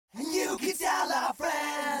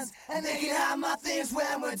friends, and they can have my things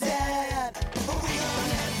when we're dead. But we gonna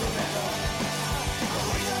live forever. But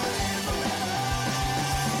we gonna live forever.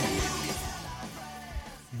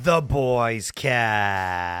 The Boys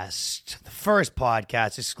Cast. The first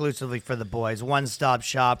podcast exclusively for the boys. One-stop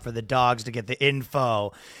shop for the dogs to get the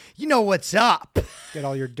info. You know what's up. Get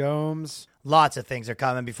all your domes. Lots of things are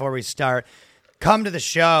coming before we start. Come to the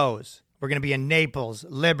shows. We're going to be in Naples,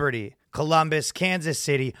 Liberty, Columbus, Kansas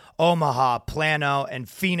City, Omaha, Plano, and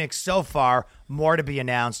Phoenix so far. More to be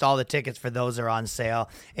announced. All the tickets for those are on sale.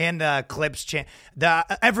 And the clips.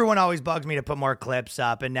 Everyone always bugs me to put more clips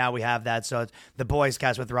up, and now we have that. So it's the Boys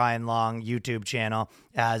Cast with Ryan Long YouTube channel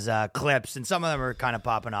as clips, and some of them are kind of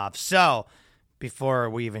popping off. So before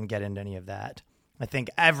we even get into any of that, I think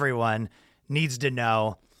everyone needs to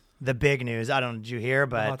know the big news. I don't know, did you hear,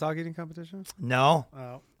 but Hot dog eating competition? no.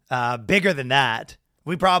 Oh. Bigger than that.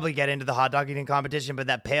 We probably get into the hot dog eating competition, but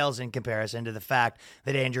that pales in comparison to the fact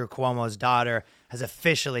that Andrew Cuomo's daughter has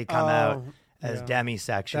officially come out as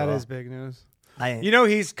demisexual. That is big news. I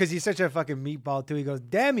He's such a fucking meatball too. He goes,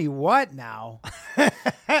 Demi, what now?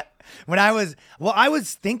 I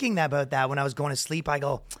was thinking about that when I was going to sleep. I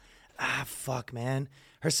go, fuck, man.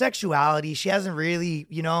 Her sexuality, she hasn't really,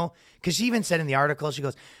 because she even said in the article, she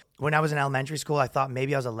goes, when I was in elementary school, I thought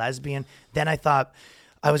maybe I was a lesbian. Then I thought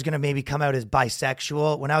I was going to maybe come out as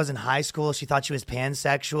bisexual. When I was in high school, she thought she was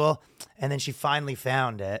pansexual. And then she finally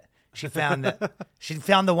found it. She found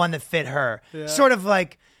the one that fit her. Yeah. Sort of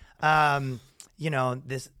like,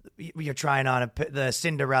 this, you're trying on the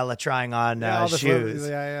Cinderella trying on all the shoes.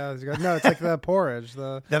 Yeah. He goes, no, it's like the porridge,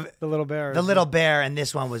 the little bear. The little bear, and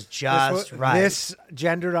this one was just right. This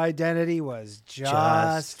gender identity was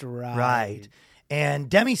just right. Right.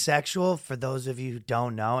 And demisexual, for those of you who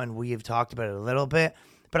don't know, and we have talked about it a little bit,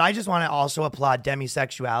 but I just want to also applaud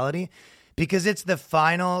demisexuality because it's the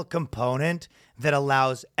final component that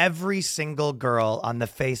allows every single girl on the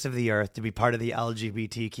face of the earth to be part of the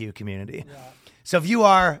LGBTQ community. Yeah. So if you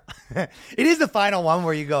are, it is the final one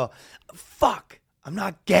where you go, fuck, I'm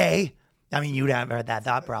not gay. I mean, you'd have heard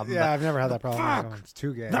that problem. Yeah, I've never had that problem. Fuck, No, it's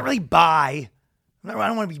too gay. I'm not really bi. I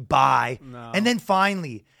don't want to be bi. No. And then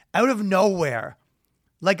finally, out of nowhere,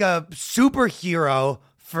 like a superhero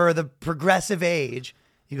for the progressive age,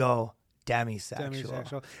 you go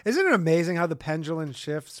demisexual. Isn't it amazing how the pendulum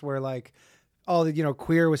shifts where like all the,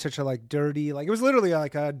 queer was such a like dirty, like it was literally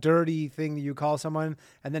like a dirty thing that you call someone.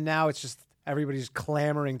 And then now it's just everybody's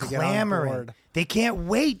clamoring to get on board. They can't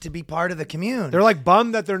wait to be part of the commune. They're like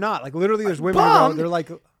bummed that they're not. Like literally there's women who go, they're like,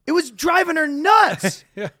 it was driving her nuts.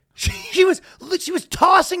 Yeah. She was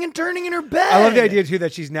tossing and turning in her bed. I love the idea too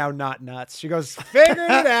that she's now not nuts. She goes,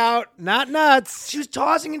 figuring it out, not nuts. She was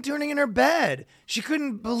tossing and turning in her bed. She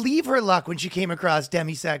couldn't believe her luck when she came across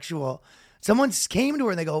demisexual. Someone came to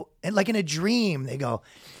her and they go, and like in a dream, they go,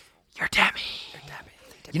 "You're Demi." You're Demi.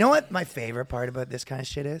 You know what my favorite part about this kind of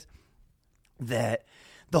shit is? That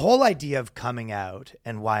the whole idea of coming out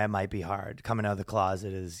and why it might be hard, coming out of the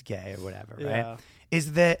closet as gay or whatever, right?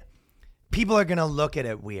 Is that people are going to look at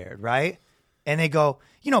it weird, right? And they go,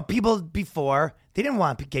 people before, they didn't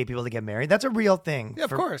want gay people to get married. That's a real thing. Yeah,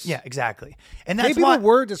 of course. Yeah, exactly. And that's gay people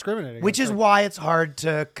were discriminating. which is why it's hard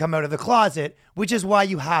to come out of the closet, which is why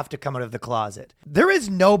you have to come out of the closet. There is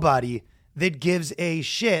nobody that gives a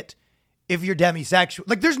shit if you're demisexual.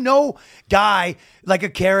 Like, there's no guy, like a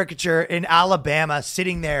caricature in Alabama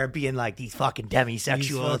sitting there being like, these fucking demisexuals.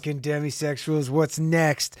 These fucking demisexuals, what's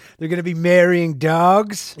next? They're going to be marrying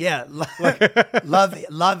dogs? Yeah. Love.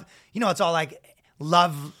 It's all like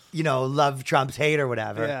love Trump's hate or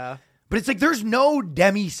whatever. Yeah. But it's like, there's no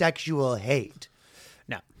demisexual hate.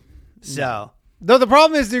 No. So. Though the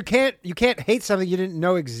problem is you can't hate something you didn't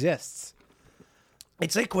know exists.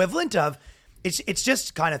 It's the equivalent of, it's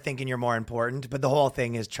just kind of thinking you're more important, but the whole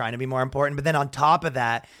thing is trying to be more important. But then on top of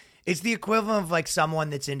that, it's the equivalent of like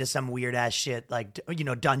someone that's into some weird ass shit, like,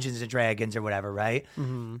 Dungeons and Dragons or whatever, right?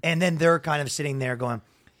 Mm-hmm. And then they're kind of sitting there going,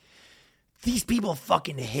 these people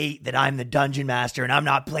fucking hate that I'm the dungeon master and I'm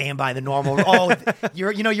not playing by the normal.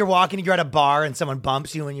 You're walking, you're at a bar and someone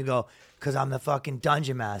bumps you and you go, because I'm the fucking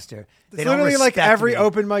dungeon master. It's literally like every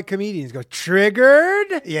open mic comedians go,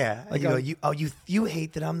 triggered? Yeah. Like, you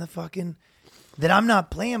hate that I'm the fucking, that I'm not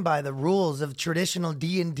playing by the rules of traditional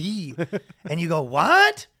D&D. And you go,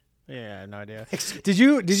 what? Yeah, I have no idea. Did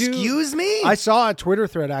you excuse me? I saw a Twitter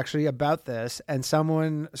thread actually about this, and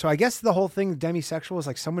someone. So I guess the whole thing demisexual is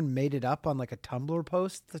like someone made it up on like a Tumblr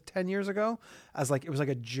post 10 years ago as like it was like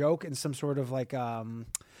a joke and some sort of like not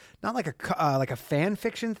like a fan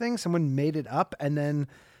fiction thing. Someone made it up, and then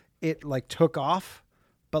it like took off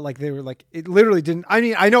but like they were like it literally didn't. I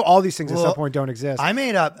mean, I know all these things at Well, some point don't exist. I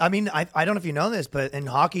made up. I mean, I don't know if you know this, but in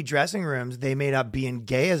hockey dressing rooms, they made up being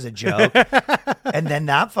gay as a joke, and then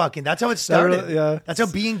that's how it started. yeah. That's how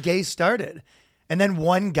being gay started. And then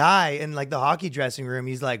one guy in like the hockey dressing room,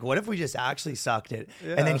 he's like, "What if we just actually sucked it?"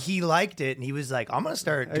 Yeah. And then he liked it, and he was like, "I'm gonna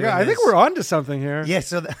start." Doing I think this." we're on to something here. Yeah,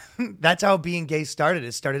 so that's how being gay started.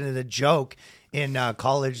 It started as a joke in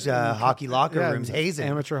college hockey locker Yeah, rooms, hazing.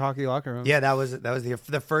 amateur hockey locker rooms. Yeah, that was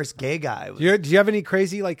the first gay guy. Do you have any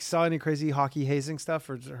crazy saw any crazy hockey hazing stuff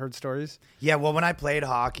or heard stories? Yeah, well, when I played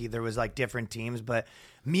hockey, there was like different teams, but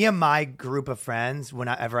me and my group of friends,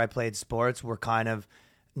 whenever I played sports, were kind of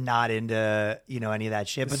not into any of that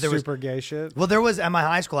shit. But there was Super gay shit. Well, there was at my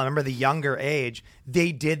high school. I remember the younger age.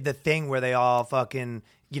 They did the thing where they all fucking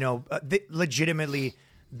legitimately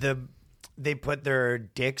they put their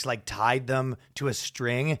dicks tied them to a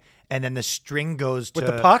string, and then the string goes With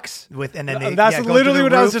to the pucks? and then That's it goes literally to the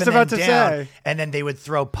what I was roof just and about then to down, say. And then they would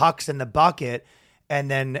throw pucks in the bucket, and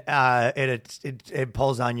then it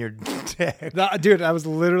pulls on your dick. Dude, I was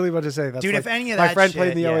literally about to say that. Dude, if any of my that friend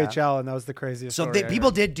played in the shit, yeah. OHL, and that was the craziest. So story I people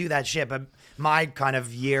heard. did do that shit, but my kind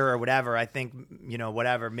of year or whatever, I think,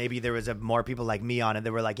 whatever, maybe there was more people like me on it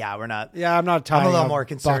that were like, yeah, we're not. Yeah, I'm not tying I'm a little a more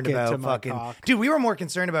concerned bucket to about my fucking. cock. Dude, we were more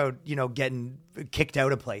concerned about, getting kicked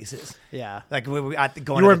out of places. Yeah. Like going You to weren't the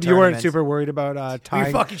you weren't tournaments. super worried about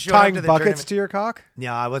tying fucking showed up tying to the buckets tournament. to your cock?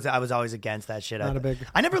 Yeah, I was always against that shit. Not a big-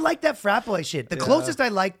 I never liked that frat boy shit. The closest I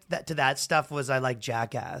liked to that stuff was I liked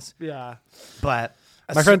Jackass. Yeah. But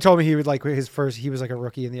My friend told me he would he was like a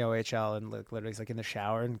rookie in the OHL, and literally he's like in the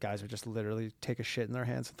shower, and guys would just literally take a shit in their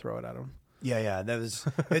hands and throw it at him. Yeah, that was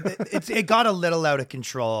it got a little out of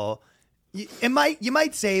control. You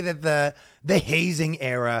might say that the hazing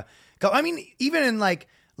era. I mean, even in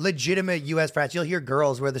legitimate U.S. frats, you'll hear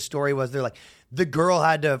girls where the story was they're like the girl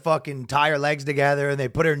had to fucking tie her legs together and they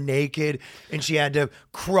put her naked and she had to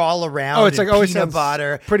crawl around. Oh, it's in like always peanut sounds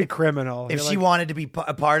butter. pretty criminal. If You're she like, wanted to be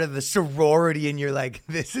a part of the sorority, and you're like,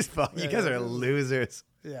 this is you guys are losers.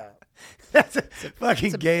 yeah, That's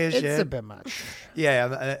fucking gay as shit. it's a bit much.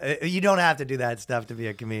 Yeah, you don't have to do that stuff to be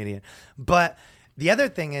a comedian. But the other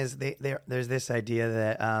thing is, there's this idea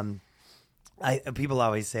that people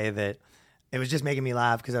always say that it was just making me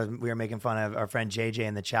laugh because we were making fun of our friend JJ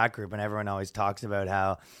in the chat group, and everyone always talks about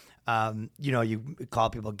how, you call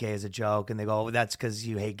people gay as a joke, and they go, well, that's because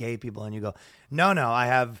you hate gay people, and you go, no, I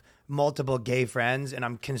have multiple gay friends, and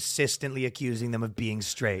I'm consistently accusing them of being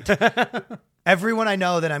straight. Everyone I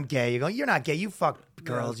know that I'm gay, you go, you're not gay, you fuck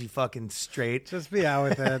girls, you fucking straight. Just be out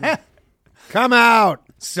with it. Come out.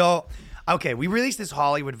 So, okay, we released this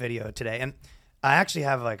Hollywood video today, and I actually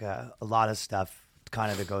have a lot of stuff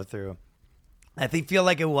kind of to go through. I feel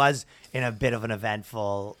like it was in a bit of an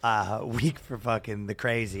eventful week for fucking the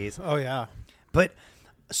crazies. Oh yeah. But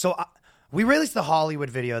so we released the Hollywood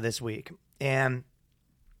video this week, and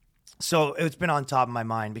so it's been on top of my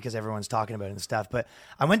mind because everyone's talking about it and stuff. But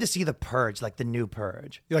I went to see The Purge, the new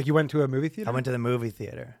Purge. You went to a movie theater? I went to the movie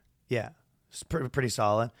theater. Yeah. It's pretty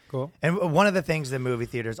solid. Cool. And one of the things that movie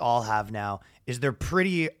theaters all have now is they're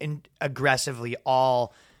pretty aggressively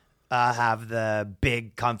all have the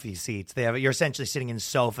big comfy seats. You're essentially sitting in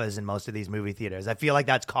sofas in most of these movie theaters. I feel like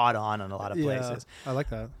that's caught on in a lot of places. I like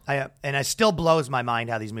that. And it still blows my mind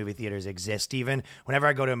how these movie theaters exist. Even whenever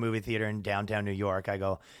I go to a movie theater in downtown New York, I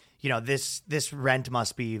go, this rent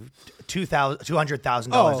must be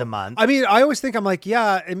 $200,000 a month. I mean, I always think I'm like,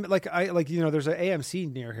 yeah, and there's an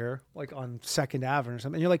AMC near here, on 2nd Avenue or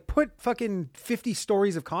something. And you're like, put fucking 50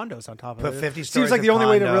 stories of condos on top of it. Put 50 stories. Seems like of the only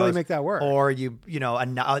way to really condos, make that work. Or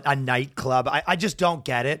a nightclub. I just don't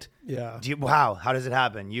get it. Yeah. How does it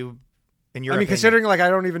happen? In your opinion? Considering I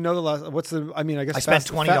don't even know the last. I guess I spent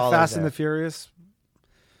 $20 Fast and there. the Furious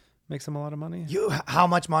makes them a lot of money. How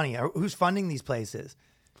much money? Who's funding these places?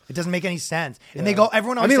 It doesn't make any sense. And they go,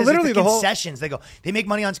 everyone always says literally it's the the whole- concessions. They go, they make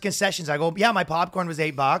money on concessions. I go, yeah, my popcorn was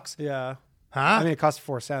 $8. Yeah. Huh? I mean, it costs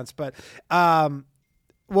 4 cents, but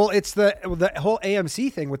it's the whole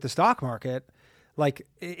AMC thing with the stock market.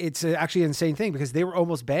 It's actually an insane thing because they were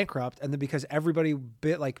almost bankrupt, and then because everybody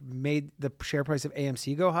made the share price of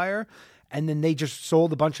AMC go higher, and then they just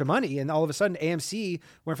sold a bunch of money, and all of a sudden AMC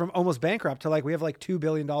went from almost bankrupt to we have $2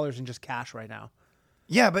 billion in just cash right now.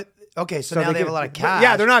 Yeah, but okay, so So now they they have could- a lot of but- cash.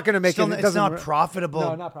 yeah, they're not gonna make Still, it- it It's doesn't not re- profitable. No,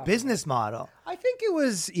 not profitable. Business model. I think it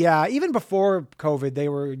was, even before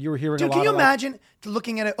COVID, you were hearing a Dude, lot can you of like, imagine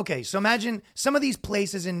looking at it? Okay, so imagine some of these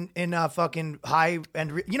places in fucking high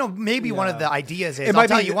and maybe one of the ideas is It I'll might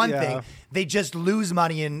tell be- you one yeah. thing: they just lose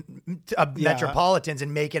money in metropolitans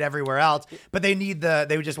and make it everywhere else. But they need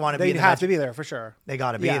they would just want to be. they'd in the have to be there for sure. They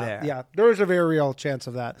got to be there. Yeah, there is a very real chance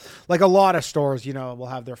of that. Like a lot of stores, will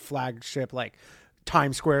have their flagship like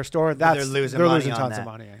Times Square store. They're losing money on tons that. of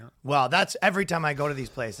money. Yeah. Well, that's every time I go to these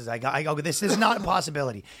places. I go. This is not a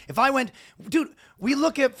possibility. If I went, dude, we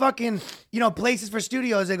look at fucking places for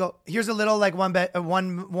studios. They go, here's a little like one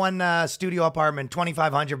studio apartment,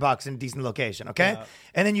 $2,500 in a decent location. Okay,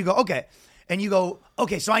 and then you go, okay. And you go,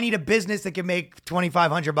 okay, so I need a business that can make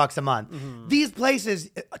 $2,500 a month. These places,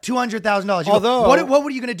 $200,000. Although- what were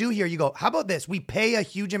you going to do here? You go, how about this? We pay a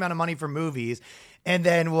huge amount of money for movies, and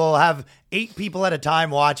then we'll have 8 people at a time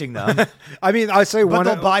watching them. I mean, I'd say But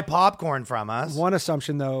they'll buy popcorn from us. one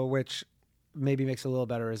assumption though, which maybe makes it a little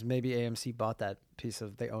better, is maybe AMC bought that piece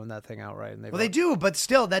of, they own that thing outright, and Well, they do, but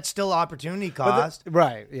still, that's still opportunity But the- cost.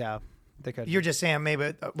 right? Yeah, they could. You're just saying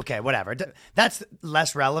maybe, okay, whatever. That's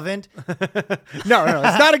less relevant. No,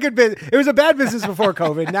 it's not a good business. It was a bad business before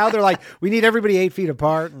COVID. Now they're like, we need everybody 8 feet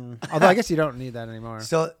apart. And although I guess you don't need that anymore.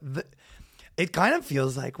 So it kind of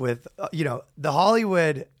feels like with, the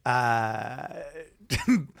Hollywood.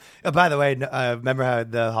 By the way, remember how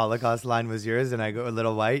the Holocaust line was yours and I go a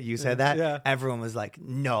little white? You said that? Yeah. Everyone was like,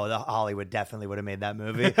 no, the Hollywood definitely would have made that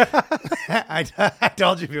movie. I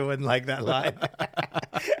told you people wouldn't like that line.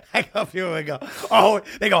 I go, people would go,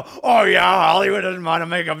 oh yeah, Hollywood doesn't want to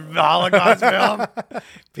make a Holocaust film.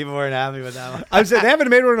 People weren't happy with that one. I'm saying they haven't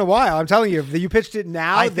made one in a while. I'm telling you, if you pitched it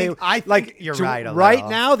now, I think you're right a right little.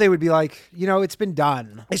 now, they would be like, it's been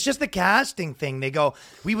done. It's just the casting thing. They go,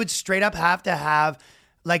 we would straight up have to have,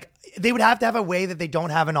 like, they would have to have a way that they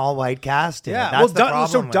don't have an all-white cast in it. That's the problem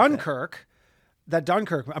so with it.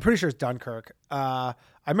 Dunkirk, I'm pretty sure it's Dunkirk.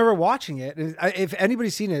 I remember watching it. And if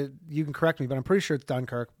anybody's seen it, you can correct me, but I'm pretty sure it's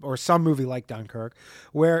Dunkirk or some movie like Dunkirk,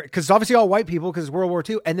 where, because obviously all white people, because it's World War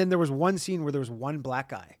II, and then there was one scene where there was one black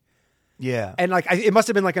guy. Yeah. And like, it must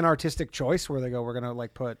have been like an artistic choice where they go, we're going to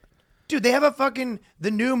like put... Dude, they have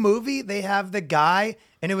the new movie, they have the guy,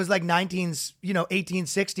 and it was like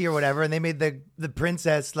 1860 or whatever, and they made the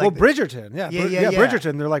princess like... Bridgerton. Yeah. Yeah.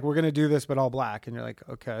 Bridgerton. They're like, we're going to do this, but all black. And you're like,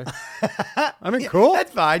 okay. I mean, cool.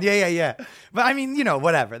 That's fine. Yeah. But I mean,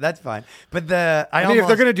 whatever. That's fine. But I mean, if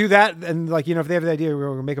they're going to do that, and like, if they have the idea, we're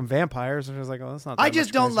going to make them vampires, and I was like, oh, that's not that I just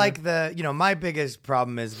much don't crazier. like my biggest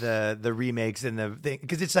problem is the remakes and the thing,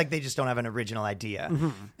 because it's like they just don't have an original idea.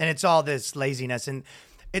 And it's all this laziness, and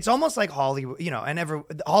it's almost like Hollywood, and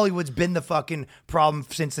Hollywood's been the fucking problem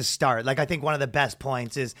since the start. Like, I think one of the best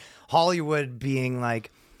points is Hollywood being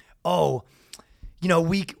like, oh,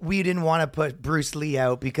 we didn't want to put Bruce Lee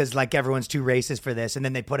out because like everyone's too racist for this, and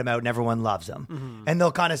then they put him out and everyone loves him. And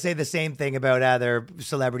they'll kind of say the same thing about other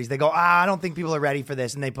celebrities. They go, I don't think people are ready for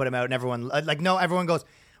this, and they put him out, and everyone everyone goes,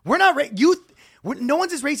 we're not no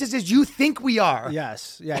one's as racist as you think we are.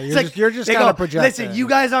 Yes. Yeah. It's You're just they kind go, of projecting. listen, you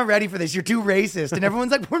guys aren't ready for this. You're too racist. And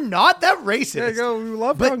everyone's like, we're not that racist. There you go. We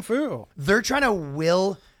love But Kung Fu. They're trying to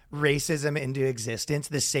will racism into existence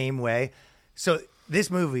the same way. So this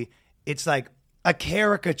movie, it's like a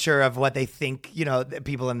caricature of what they think, the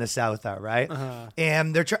people in the South are, right?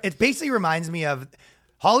 And it basically reminds me of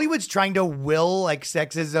Hollywood's trying to will like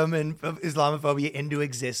sexism and Islamophobia into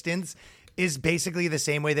existence. Is basically the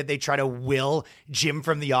same way that they try to will Jim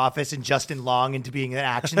from The Office and Justin Long into being an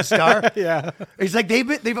action star. Yeah. It's like they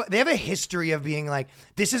have a history of being like,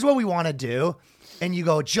 this is what we want to do. And you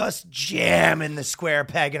go, just jam in the square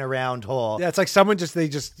peg in a round hole. Yeah, it's like they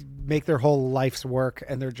just make their whole life's work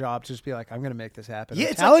and their job to just be like, I'm going to make this happen. Yeah,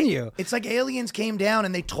 I'm it's telling like, you. It's like aliens came down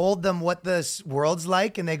and they told them what this world's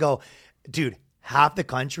like. And they go, dude, half the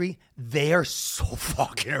country, they are so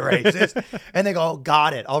fucking racist. And they go,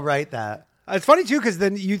 got it. I'll write that. It's funny too, because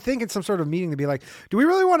then you think in some sort of meeting to be like, do we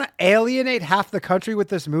really want to alienate half the country with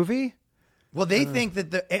this movie? Well, they think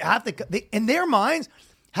that in their minds,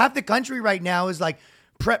 half the country right now is like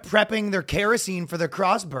prepping their kerosene for their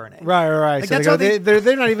cross burning. Right. Like, So that's they how go,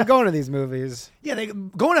 they're not even going to these movies. Yeah, they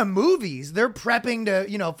going to movies. They're prepping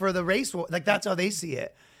to for the race war. Like that's how they see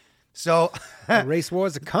it. So The race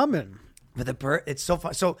wars are coming. But it's so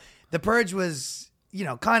fun. So The Purge was.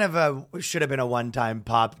 Kind of should have been a one-time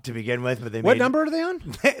pop to begin with, but What number are they on?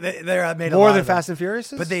 They're made a More lot than of them. Fast and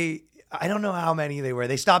Furious? But I don't know how many they were.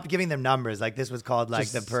 They stopped giving them numbers. Like this was called like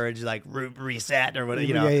The Purge, like reset or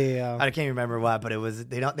whatever. Yeah. I can't even remember what, but it was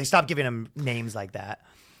they stopped giving them names like that.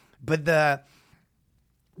 But the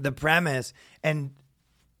premise, and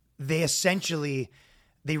they essentially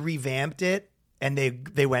they revamped it and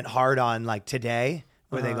they went hard on like today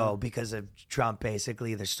where they go because of Trump.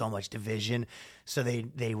 Basically, there's so much division, so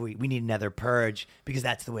we need another purge because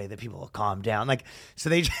that's the way that people will calm down. Like so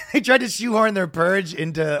they tried to shoehorn their purge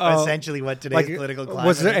into essentially what today's political climate.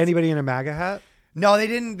 Was there is. anybody in a MAGA hat? No, they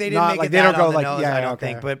didn't. They didn't Not, make like, it they that don't go on the like, nose, yeah, I don't okay.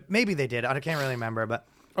 think, but maybe they did. I can't really remember, but.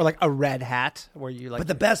 Or like a red hat where you like. But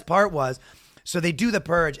the best part was, so they do the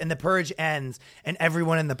purge, and the purge ends, and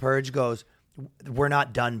everyone in the purge goes, "We're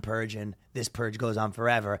not done purging. This purge goes on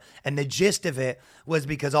forever." And the gist of it was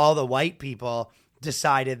because all the white people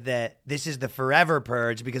decided that this is the forever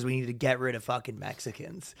purge because we need to get rid of fucking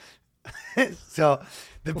Mexicans. So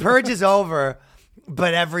the purge is over.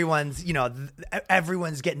 But everyone's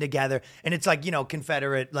getting together, and it's like,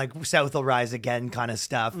 Confederate, like South will rise again kind of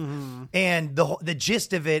stuff. Mm-hmm. And the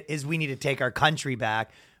gist of it is we need to take our country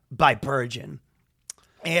back by purging.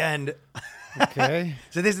 And okay,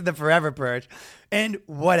 so this is the forever purge, and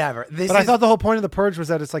whatever. I thought the whole point of the purge was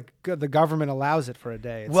that it's like the government allows it for a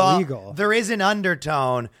day. It's legal. There is an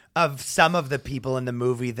undertone of some of the people in the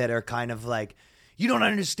movie that are kind of like, you don't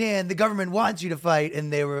understand. The government wants you to fight,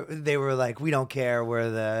 and they were like, we don't care.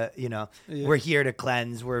 We're we're here to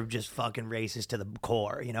cleanse. We're just fucking racist to the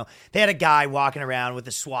core. They had a guy walking around with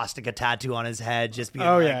a swastika tattoo on his head, just being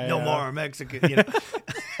no more Mexican.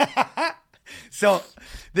 So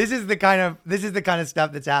this is the kind of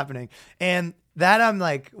stuff that's happening, and that I'm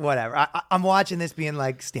like, whatever. I'm watching this being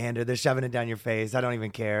like standard. They're shoving it down your face. I don't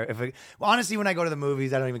even care honestly, when I go to the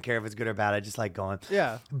movies, I don't even care if it's good or bad. I just like going.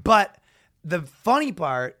 Yeah, but. The funny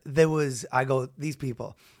part these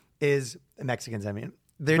people is Mexicans. I mean,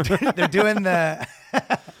 they're doing the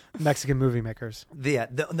Mexican movie makers.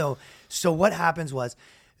 No. So what happens was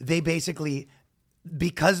they basically,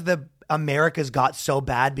 because the America's got so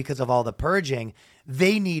bad because of all the purging,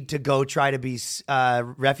 they need to go try to be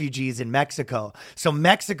refugees in Mexico. So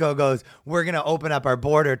Mexico goes, we're going to open up our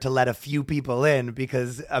border to let a few people in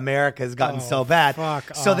because America's gotten so bad.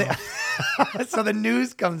 So so the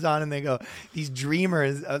news comes on and they go, these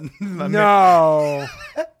dreamers. No.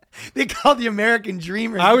 They call the American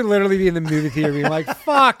dreamers. I would literally be in the movie theater being like,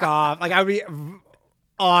 fuck off. Like I would be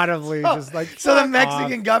audibly just like, so the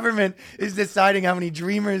Mexican government is deciding how many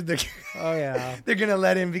dreamers they're gonna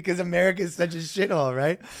let in because America is such a shithole,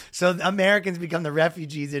 right? So Americans become the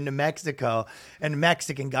refugees into Mexico, and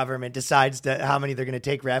Mexican government decides how many they're gonna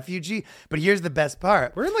take refugee. But here's the best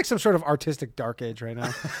part: we're in like some sort of artistic dark age right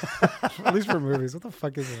now, at least for movies. What the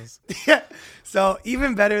fuck is this? Yeah. So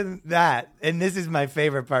even better than that, and this is my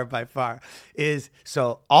favorite part by far, is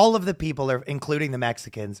so all of the people including the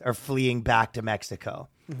Mexicans, are fleeing back to Mexico.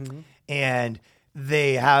 Mm-hmm. And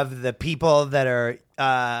they have the people that are,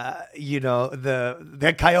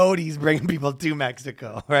 the coyotes bringing people to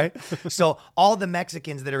Mexico, right? So all the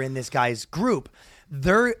Mexicans that are in this guy's group,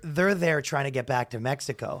 they're there trying to get back to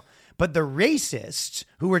Mexico. But the racists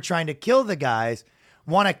who were trying to kill the guys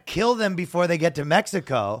want to kill them before they get to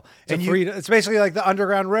Mexico. It's basically like the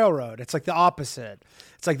Underground Railroad. It's like the opposite.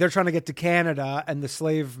 It's like they're trying to get to Canada and the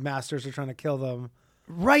slave masters are trying to kill them.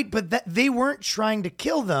 Right, but they weren't trying to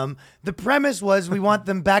kill them. The premise was we want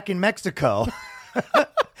them back in Mexico.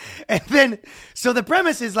 And then, so the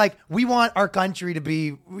premise is like, we want our country to be,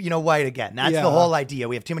 white again. That's the whole idea.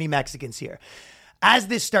 We have too many Mexicans here. As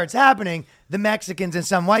this starts happening, the Mexicans and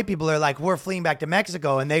some white people are like, we're fleeing back to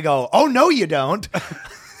Mexico. And they go, oh, no, you don't.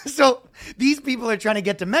 So these people are trying to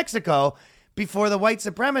get to Mexico before the white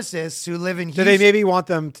supremacists who live in Houston. Do they maybe want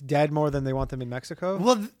them dead more than they want them in Mexico?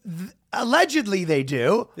 Well, allegedly they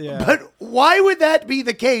do. Yeah. But why would that be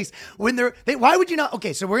the case when why would you not?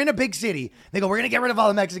 Okay, so we're in a big city. They go, we're going to get rid of all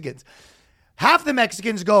the Mexicans. Half the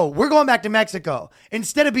Mexicans go, we're going back to Mexico.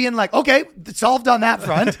 Instead of being like, okay, solved on that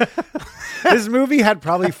front. This movie had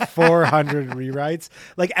probably 400 rewrites.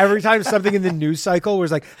 Like every time something in the news cycle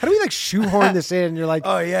was like, how do we like shoehorn this in? And you're like,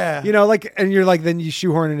 oh yeah. And you're like, then you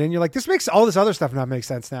shoehorn it in. You're like, this makes all this other stuff not make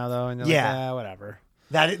sense now though. And you're like, whatever.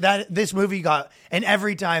 That this movie got, and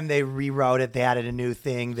every time they rewrote it, they added a new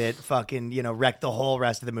thing that fucking, wrecked the whole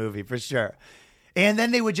rest of the movie for sure. And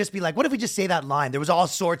then they would just be like, what if we just say that line? There was all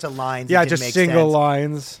sorts of lines. Yeah, that didn't just make single sense.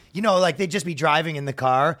 lines. Like they'd just be driving in the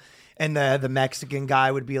car and the Mexican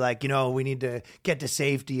guy would be like, we need to get to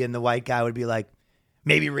safety. And the white guy would be like,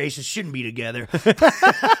 maybe racists shouldn't be together.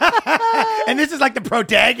 And this is like the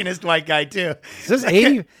protagonist white guy too. This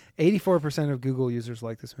 84% of Google users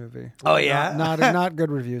like this movie. Oh yeah, not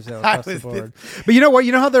good reviews though across the board. But you know what?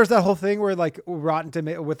 You know how there's that whole thing where like Rotten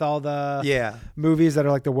Tomato with all the movies that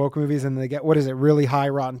are like the woke movies, and they get really high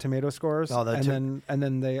Rotten Tomato scores. And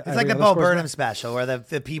then they it's like the Bo Burnham special where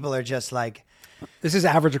the people are just like, This is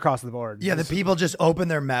average across the board. Yeah, the people just open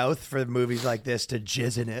their mouth for movies like this to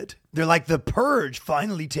jizz in it. They're like, The Purge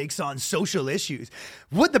finally takes on social issues.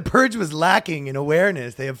 What The Purge was lacking in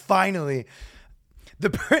awareness, they have finally... The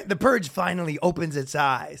Purge finally opens its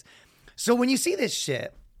eyes. So when you see this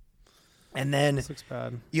shit, and then This looks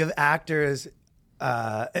bad. you have actors...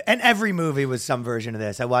 and every movie was some version of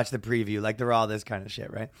this. I watched the preview. Like, they're all this kind of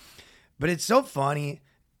shit, right? But it's so funny.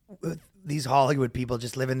 These Hollywood people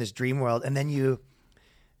just live in this dream world. And then you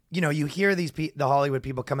hear the Hollywood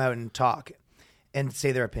people come out and talk and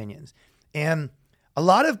say their opinions. And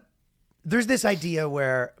there's this idea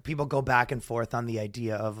where people go back and forth on the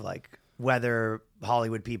idea of like whether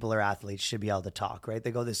Hollywood people or athletes should be able to talk, right?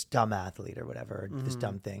 They go, this dumb athlete or whatever, this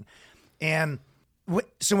dumb thing. And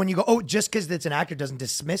so when you go, oh, just because it's an actor doesn't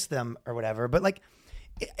dismiss them or whatever, but like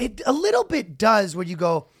it a little bit does when you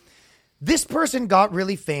go, this person got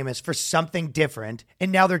really famous for something different,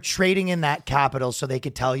 and now they're trading in that capital so they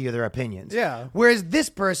could tell you their opinions. Yeah. Whereas this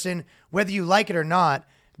person, whether you like it or not,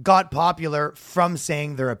 got popular from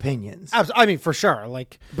saying their opinions. I mean, for sure.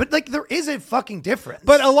 But like, there is a fucking difference.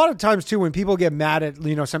 But a lot of times too, when people get mad at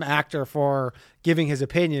some actor for giving his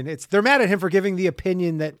opinion, they're mad at him for giving the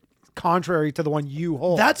opinion that contrary to the one you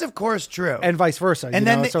hold. That's of course true, and vice versa. And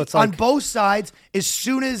then so it's like, on both sides, as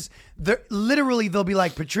soon as they'll be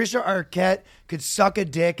like, Patricia Arquette could suck a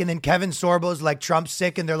dick, and then Kevin Sorbo's like, Trump's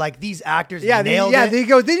sick, and they're like, these actors nailed it. They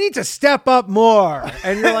go, they need to step up more,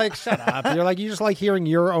 and you're like, shut up. You're like, you just like hearing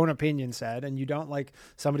your own opinion said, and you don't like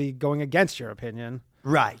somebody going against your opinion.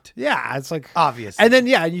 Right. Yeah, it's like obvious. And then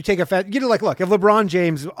you take offense. Like, look, if LeBron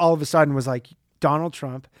James all of a sudden was like, Donald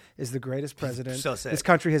Trump is the greatest president So sick. this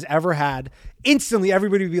country has ever had, instantly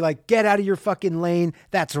everybody would be like, get out of your fucking lane.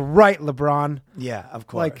 That's right, LeBron. Yeah, of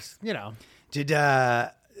course. Like, Did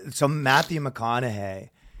so Matthew McConaughey,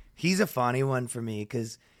 he's a funny one for me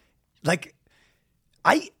because, like,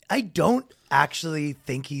 I don't actually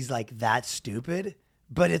think he's like that stupid,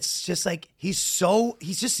 but it's just like he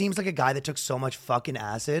just seems like a guy that took so much fucking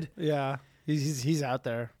acid. yeah, he's out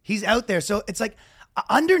there. He's out there, so it's like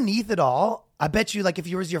underneath it all, I bet you, like, if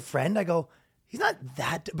you was your friend, I go, he's not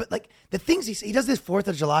that, but like the things he does this 4th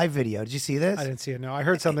of July video. Did you see this? I didn't see it. No, I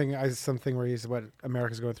heard something where he's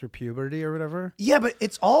America's going through puberty or whatever. Yeah, but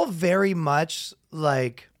it's all very much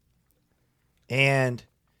like, and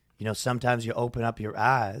sometimes you open up your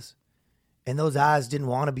eyes, and those eyes didn't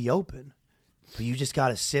want to be open, but you just got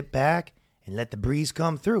to sit back and let the breeze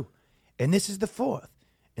come through. And this is the 4th,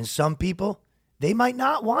 and some people, they might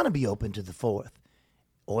not want to be open to the 4th,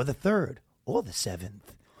 or the 3rd, or the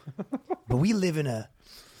 7th. But we live in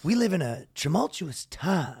a tumultuous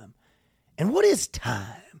time. And what is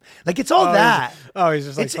time? Like, it's all that. He's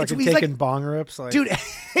just like fucking taking bong rips, like, dude,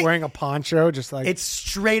 wearing a poncho, just like, it's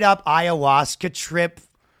straight up ayahuasca trip,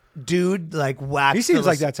 dude. Like, wax. he seems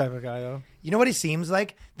like that type of guy, though. You know what he seems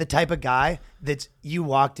like? The type of guy that you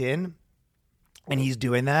walked in, and he's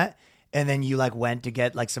doing that, and then you like went to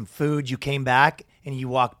get like some food. You came back, and you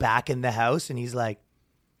walk back in the house, and he's like,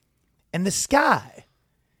 and the sky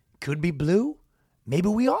could be blue. Maybe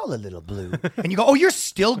we all a little blue. And you go, oh, you're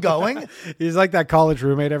still going? He's like that college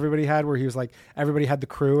roommate everybody had, where he was like, everybody had the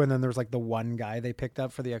crew, and then there was like the one guy they picked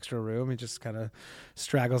up for the extra room. He just kind of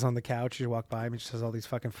straggles on the couch. You walk by him, he just has all these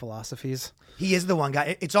fucking philosophies. He is the one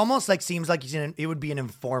guy. It's almost like, seems like it would be an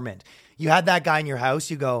informant. You had that guy in your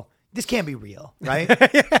house, you go, this can't be real, right?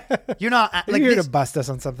 You're not like, you're here to bust us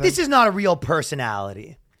on something. This is not a real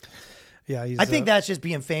personality. Yeah, I think that's just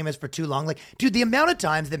being famous for too long. Like, dude, the amount of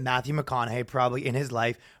times that Matthew McConaughey probably in his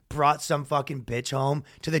life brought some fucking bitch home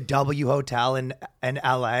to the W Hotel in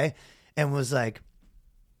LA and was like,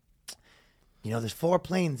 there's 4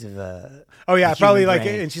 planes of probably like,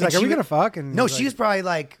 brain. and she's like, are we gonna fuck? And no, he's she was like, probably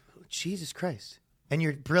like, Jesus Christ. And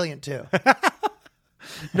you're brilliant too.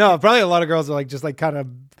 no, probably a lot of girls are like, just like kind of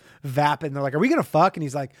vaping. They're like, are we gonna fuck? And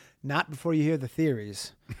he's like, not before you hear the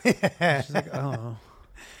theories. She's like, oh.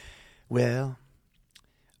 Well,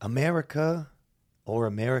 America or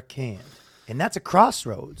American. And that's a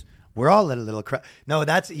crossroads. We're all at a little No,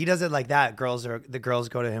 he does it like that. The girls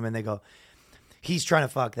go to him and they go, he's trying to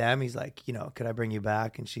fuck them. He's like, could I bring you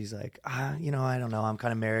back? And she's like, I don't know. I'm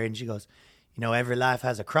kind of married. And she goes, every life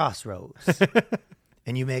has a crossroads.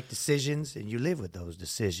 And you make decisions and you live with those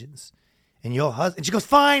decisions. And your husband, and she goes,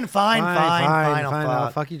 fine.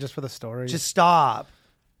 I'll fuck you just for the story. Just stop.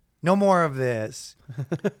 No more of this.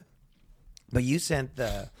 But you sent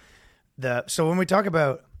so when we talk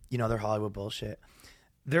about, their Hollywood bullshit,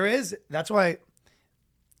 that's why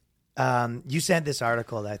you sent this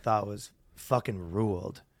article that I thought was fucking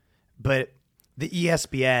ruled. But the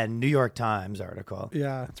ESPN New York Times article.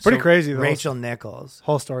 Yeah, it's pretty crazy. Rachel Nichols.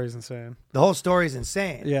 Whole story is insane. The whole story is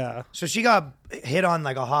insane. Yeah. So she got hit on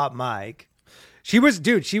like a hot mic. It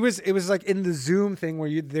was like in the Zoom thing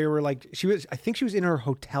where they were like, I think she was in her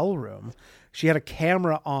hotel room. She had a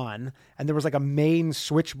camera on and there was like a main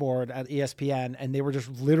switchboard at ESPN and they were just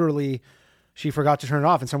literally, she forgot to turn it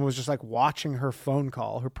off and someone was just like watching her phone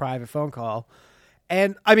call, her private phone call.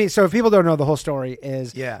 And I mean, so if people don't know, the whole story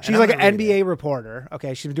is she's like an NBA reporter.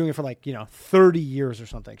 Okay. She's been doing it for like, 30 years or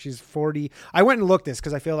something. She's 40. I went and looked this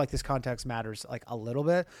because I feel like this context matters like a little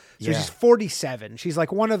bit. So she's 47. She's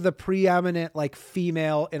like one of the preeminent like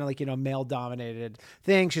female in like, male dominated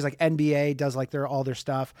thing. She's like NBA, does like all their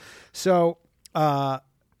stuff. So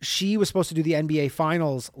she was supposed to do the NBA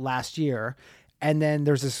finals last year. And then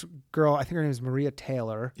there's this girl, I think her name is Maria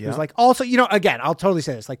Taylor, who's like also, again, I'll totally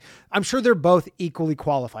say this. Like, I'm sure they're both equally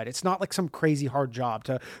qualified. It's not like some crazy hard job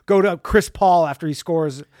to go to Chris Paul after he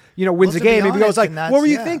scores, wins a game. Maybe goes like, what were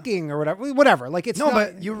you thinking or whatever? Whatever. Like, it's no,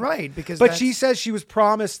 but you're right. But she says she was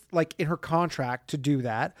promised like in her contract to do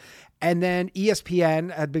that. And then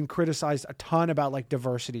ESPN had been criticized a ton about like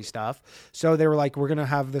diversity stuff. So they were like, we're going to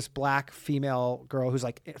have this black female girl who's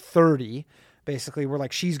like 30. Basically, we're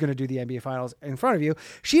like, she's going to do the NBA finals in front of you.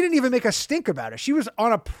 She didn't even make a stink about it. She was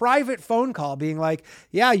on a private phone call being like,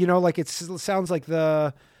 yeah, like it sounds like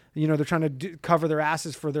they're trying to cover their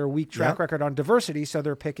asses for their weak track record on diversity. So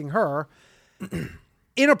they're picking her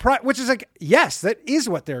which is like, yes, that is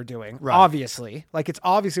what they're doing. Right. Obviously, like it's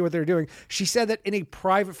obviously what they're doing. She said that in a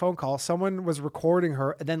private phone call, someone was recording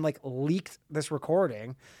her and then like leaked this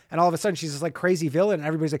recording. And all of a sudden she's this like crazy villain. And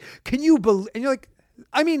everybody's like, can you believe? And you're like,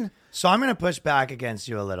 I mean, so I'm going to push back against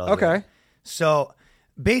you a little. Okay. Here. So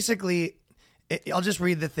basically, I'll just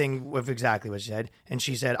read the thing with exactly what she said. And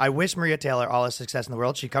she said, I wish Maria Taylor all the success in the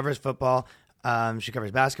world. She covers football. She covers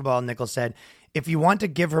basketball. Nichols said, if you want to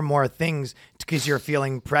give her more things because you're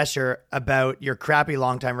feeling pressure about your crappy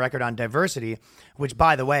long-time record on diversity, which,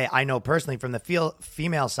 by the way, I know personally from the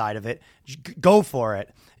female side of it, go for it.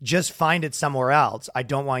 Just find it somewhere else. I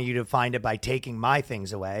don't want you to find it by taking my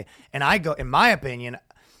things away. And I go, in my opinion,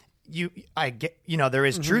 there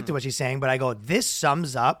is truth to what she's saying, but I go, this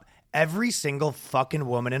sums up every single fucking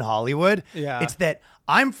woman in Hollywood. Yeah. It's that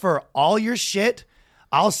I'm for all your shit.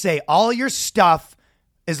 I'll say all your stuff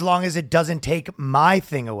as long as it doesn't take my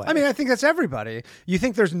thing away. I mean, I think that's everybody. You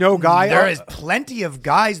think there's no guy? There is plenty of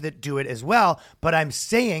guys that do it as well, but I'm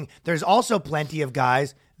saying there's also plenty of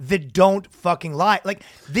guys that don't fucking lie. Like,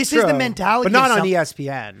 this is the mentality. But not on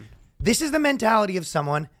ESPN. This is the mentality of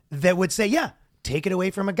someone that would say, yeah, take it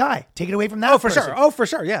away from a guy. Take it away from that person. Sure. Oh, for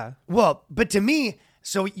sure. Yeah. Well, but to me,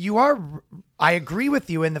 so I agree with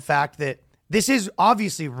you in the fact that this is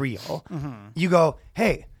obviously real. Mm-hmm. You go,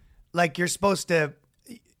 hey, like you're supposed to,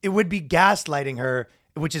 it would be gaslighting her,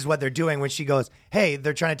 which is what they're doing when she goes, hey,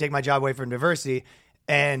 they're trying to take my job away from diversity.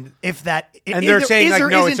 And if that, and they're saying like,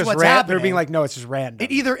 no, it's just random. They're being like, no, it's just random.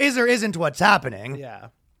 It either is or isn't what's happening. Yeah.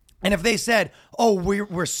 And if they said, oh,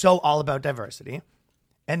 we're so all about diversity,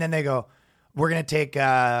 and then they go, we're gonna take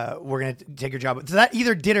your job. So that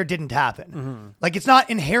either did or didn't happen. Mm-hmm. Like, it's not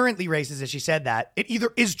inherently racist as she said that. It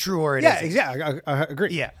either is true or it isn't. Yeah, exactly. I agree.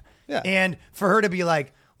 Yeah. And for her to be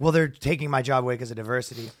like, well, they're taking my job away because of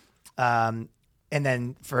diversity. And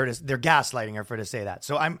then for her they're gaslighting her for her to say that.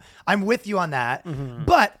 So I'm with you on that. Mm-hmm.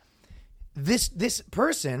 But this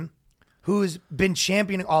person who's been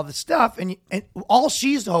championing all the stuff and all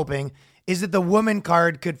she's hoping is that the woman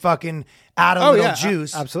card could fucking add a little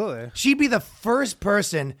juice. Absolutely. She'd be the first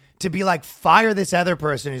person to be like, fire this other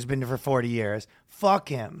person who's been there for 40 years. Fuck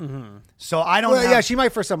him. Mm-hmm. So I don't know. Yeah, she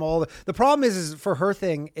might for some old. The problem is for her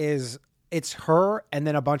thing is it's her and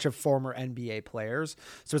then a bunch of former NBA players.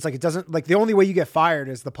 So it's like, it doesn't, like, the only way you get fired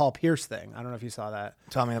is the Paul Pierce thing. I don't know if you saw that.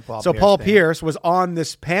 Tell me the Paul Pierce. So Paul Pierce was on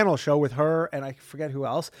this panel show with her and I forget who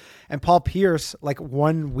else. And Paul Pierce, like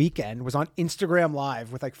one weekend, was on Instagram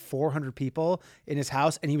Live with like 400 people in his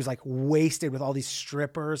house. And he was like wasted with all these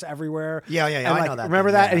strippers everywhere. Yeah. And, I like, know that.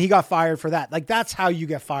 Remember that? Yeah. And he got fired for that. Like, that's how you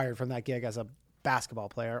get fired from that gig as a basketball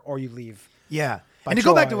player, or you leave. Yeah. And to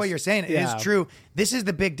go back to what you're saying, it is true. This is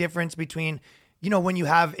the big difference between, when you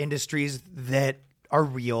have industries that are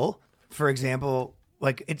real, for example,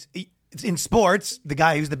 like it's in sports, the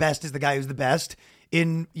guy who's the best is the guy who's the best.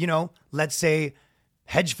 In, let's say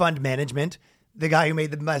hedge fund management, the guy who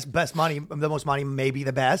made the best money, the most money may be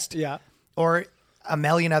the best. Yeah. Or a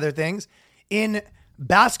million other things. In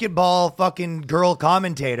basketball, fucking girl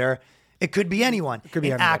commentator, it could be anyone. It could be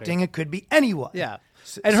in anybody. Acting, it could be anyone. Yeah.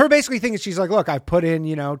 And her basically thing is she's like, look, I've put in,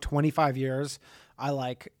 25 years. I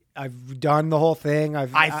like, I've done the whole thing.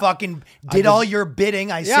 I fucking did all your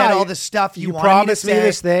bidding. I said all the stuff you wanted promised me to me say.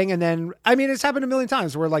 this thing, and then I mean, it's happened a million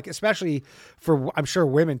times. Where like, especially for I'm sure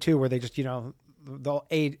women too, where they just the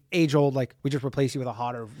age old like we just replace you with a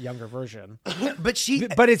hotter, younger version. But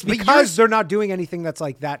it's because they're not doing anything that's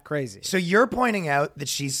like that crazy. So you're pointing out that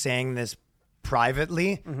she's saying this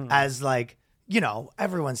privately as like,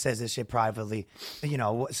 everyone says this shit privately,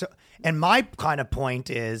 so, and my kind of point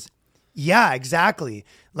is, yeah, exactly.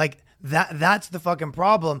 Like that's the fucking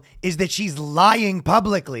problem, is that she's lying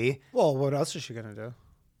publicly. Well, what else is she going to do?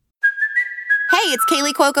 Hey, it's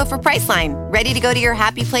Kaylee Cuoco for Priceline. Ready to go to your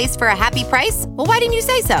happy place for a happy price? Well, why didn't you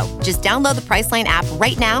say so? Just download the Priceline app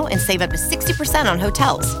right now and save up to 60% on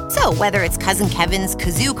hotels. So whether it's Cousin Kevin's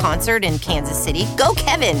Kazoo Concert in Kansas City, go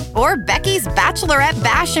Kevin, or Becky's Bachelorette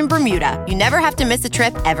Bash in Bermuda, you never have to miss a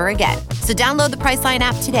trip ever again. So download the Priceline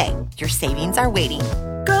app today. Your savings are waiting.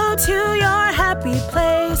 Go to your happy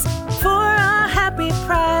place for a happy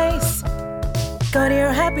price. Go to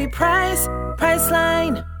your happy price,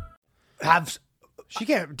 Priceline. She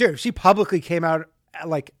can't, dude. She publicly came out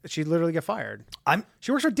like she literally get fired.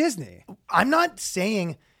 She works for Disney. I'm not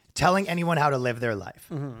saying telling anyone how to live their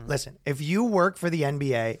life. Listen, if you work for the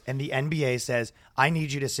NBA and the NBA says, I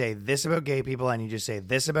need you to say this about gay people, I need you to say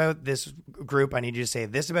this about this group, I need you to say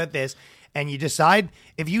this about this, and you decide,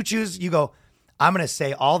 if you choose, you go, I'm going to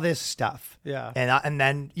say all this stuff. Yeah. And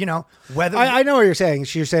then, whether I know what you're saying.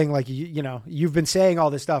 You're saying like, you've been saying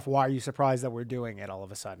all this stuff. Why are you surprised that we're doing it all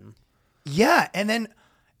of a sudden? Yeah,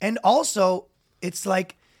 and also it's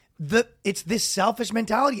like it's this selfish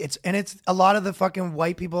mentality. It's a lot of the fucking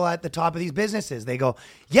white people at the top of these businesses. They go,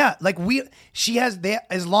 yeah, like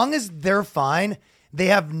as long as they're fine, they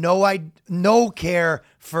have no care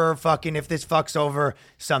for fucking if this fucks over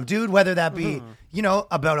some dude, whether that be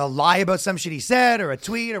about a lie about some shit he said or a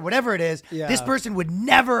tweet or whatever it is. Yeah. This person would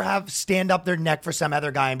never have stand up their neck for some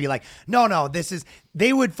other guy and be like, no,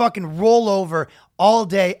 they would fucking roll over all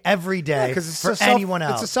day, every day for anyone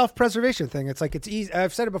else. It's a self-preservation thing. It's like, it's easy.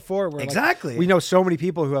 I've said it before. Where exactly. Like, we know so many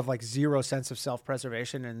people who have like zero sense of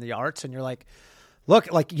self-preservation in the arts, and you're like,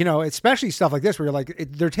 look, like, especially stuff like this where you're like,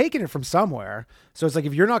 they're taking it from somewhere. So it's like,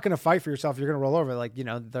 if you're not going to fight for yourself, you're going to roll over. Like,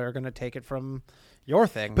 they're going to take it from your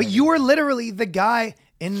thing. But you were literally the guy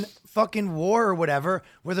in fucking war or whatever,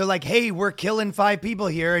 where they're like, hey, we're killing 5 people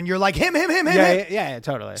here. And you're like, him. Yeah,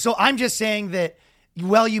 totally. So I'm just saying that,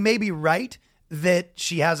 well, you may be right that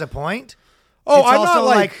she has a point. Oh, it's I'm also not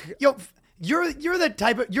like you're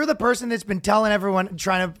the person that's been telling everyone,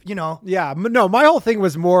 trying to, Yeah, no, my whole thing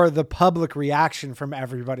was more the public reaction from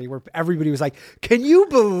everybody, where everybody was like, can you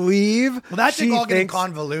believe? Well, that's all getting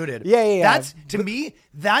convoluted. Yeah. That's, to me,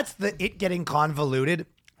 that's it getting convoluted,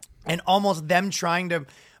 and almost them trying to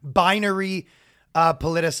binary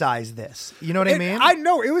politicize this. You know what I mean? I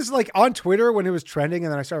know. It was like on Twitter when it was trending,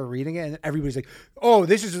 and then I started reading it, and everybody's like, oh,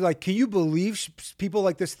 this is like, can you believe people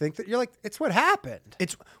like this think that? You're like, it's what happened.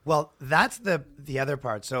 That's the other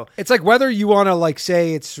part. So it's like, whether you want to like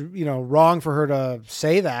say it's, wrong for her to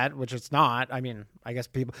say that, which it's not. I mean, I guess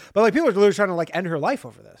people are literally trying to like end her life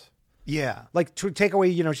over this. Yeah. Like, to take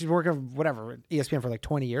away, she's working whatever, ESPN for like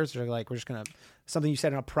 20 years. They're like, we're just going to, something you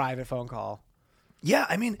said in a private phone call. Yeah.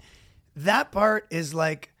 I mean, that part is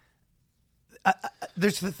like,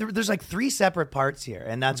 there's like 3 separate parts here.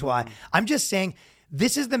 And that's why I'm just saying,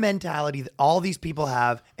 this is the mentality that all these people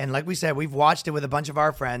have. And like we said, we've watched it with a bunch of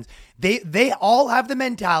our friends. They all have the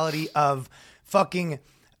mentality of fucking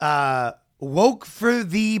woke for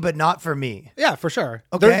thee, but not for me. Yeah, for sure.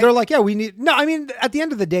 Okay. They're like, yeah, we need, no, I mean, at the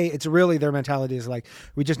end of the day, it's really their mentality is like,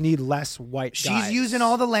 we just need less white guys. She's using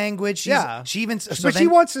all the language. She even, she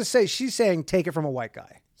wants to say, she's saying, take it from a white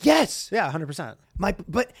guy. Yes. Yeah, 100%.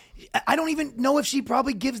 But I don't even know if she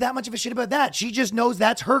probably gives that much of a shit about that. She just knows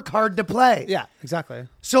that's her card to play. Yeah, exactly.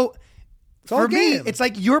 So for me, game. it's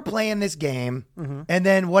like you're playing this game and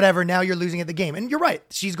then whatever, now you're losing at the game. And you're right.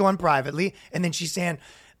 She's going privately and then she's saying,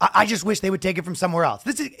 I just wish they would take it from somewhere else.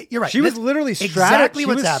 You're right. She was literally exactly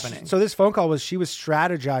what's happening. So this phone call was, she was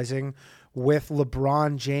strategizing with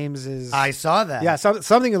LeBron James's. I saw that. Yeah,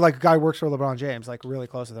 something like a guy works for LeBron James, like really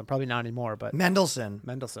close to them. Probably not anymore, but Mendelssohn.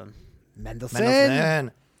 Mendelssohn.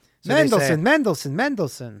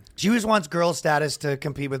 She just wants girl status to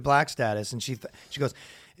compete with black status, and she goes.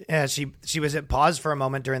 She was at pause for a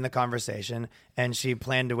moment during the conversation, and she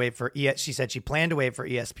planned to wait for. She said she planned to wait for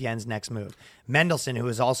ESPN's next move. Mendelssohn, who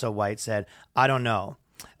is also white, said, "I don't know.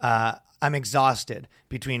 I'm exhausted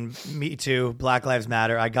between Me Too, Black Lives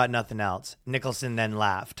Matter. I got nothing else. Nicholson then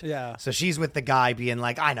laughed. Yeah. So she's with the guy being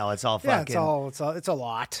like, I know it's all Yeah, fucking. it's a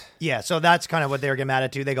lot. Yeah, so that's kind of what they were getting mad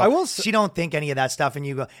at too. They go, she don't think any of that stuff, and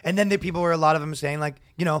you go, and then the people were, a lot of them saying like,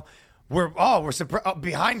 we're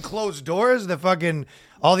behind closed doors. The fucking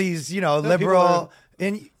all these liberal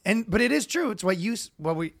but it is true. It's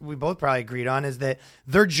what we both probably agreed on is that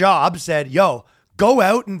their job said, yo, go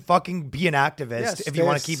out and fucking be an activist if you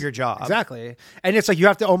want to keep your job. Exactly, and it's like you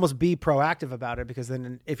have to almost be proactive about it because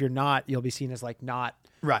then if you're not, you'll be seen as like not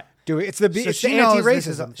right. doing it's the she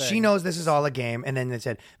anti-racism thing. She knows this is all a game, and then they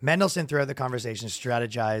said Mendelsohn throughout the conversation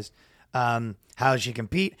strategized how she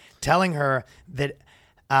compete, telling her that.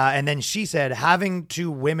 And then she said, having two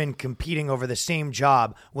women competing over the same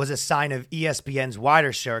job was a sign of ESPN's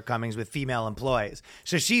wider shortcomings with female employees.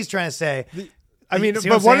 So she's trying to say,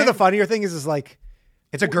 but one of the funnier things is like,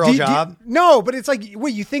 it's a girl job. No, but it's like,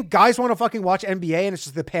 wait, you think guys want to fucking watch NBA and it's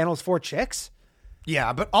just the panel's 4 chicks?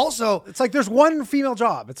 Yeah, but also it's like there's one female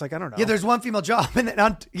job. It's like I don't know. Yeah, there's one female job, and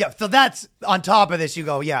then so that's on top of this. You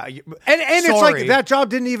go, yeah, and it's like that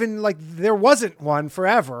job didn't even like there wasn't one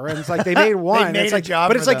forever, and it's like they made one. They made it's a like, job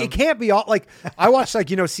but it's for like them. it can't be all like I watch like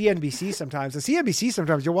CNBC sometimes. And CNBC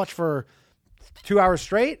sometimes you'll watch for 2 hours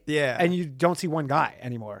straight, yeah, and you don't see one guy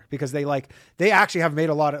anymore because they actually have made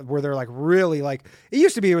a lot of where they're like really like it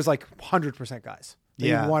used to be. It was like 100% guys,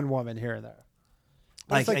 maybe one woman here and there.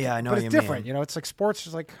 Like, yeah, I know. But what it's you different, mean. It's like sports.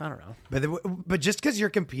 Is like I don't know. But just because you're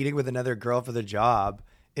competing with another girl for the job,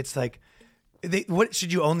 it's like, what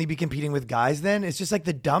should you only be competing with guys? Then it's just like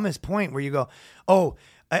the dumbest point where you go, oh,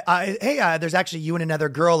 hey, there's actually you and another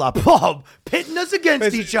girl up, pitting us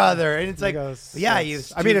against each other, and it's like,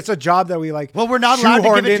 it's a job that we like. Well, we're not allowed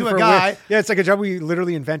to give it to a guy. Yeah, it's like a job we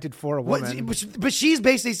literally invented for a woman. But she's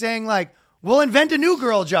basically saying like, we'll invent a new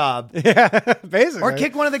girl job, yeah, basically, or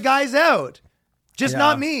kick one of the guys out. Just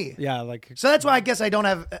not me. Yeah, like so that's why I guess I don't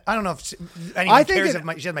know if anyone cares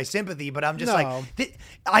if she has my sympathy, but I'm just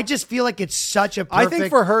I just feel like it's such a perfect I think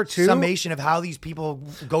for her too, summation of how these people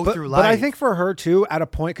go through life. But I think for her too, at a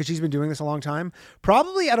point, because she's been doing this a long time,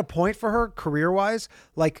 probably at a point for her career-wise,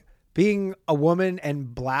 like being a woman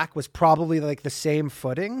and black was probably like the same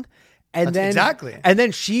footing. And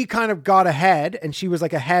then she kind of got ahead, and she was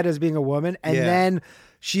like ahead as being a woman, and then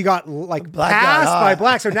she got like passed by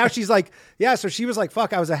black. So now she's like, so she was like,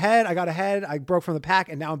 fuck, I was ahead. I got ahead. I broke from the pack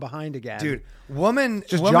and now I'm behind again. Dude, woman,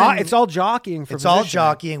 it's all jockeying for position. All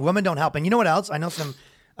jockeying. Women don't help. And you know what else? I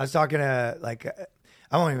was talking to like,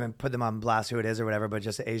 I won't even put them on blast who it is or whatever, but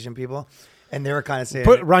just Asian people. And they were kind of saying,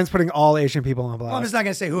 Ryan's putting all Asian people on blast. Well, I'm just not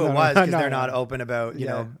going to say who it was because they're not open about,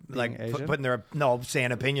 like Asian? putting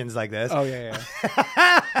saying opinions like this. Oh, yeah.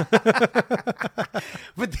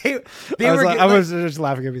 But they I was just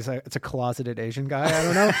laughing at me. It's a closeted Asian guy. I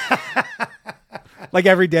don't know. Like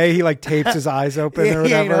every day he like tapes his eyes open or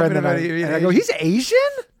whatever. And then I go, he's Asian?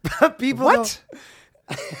 People what?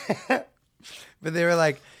 But they were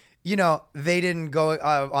like, they didn't go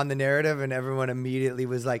on the narrative, and everyone immediately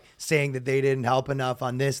was like saying that they didn't help enough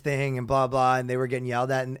on this thing and blah, blah. And they were getting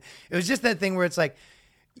yelled at. And it was just that thing where it's like,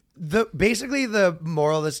 basically the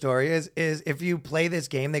moral of the story is if you play this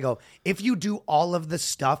game, they go, if you do all of the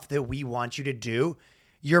stuff that we want you to do,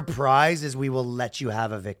 your prize is we will let you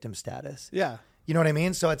have a victim status. Yeah. You know what I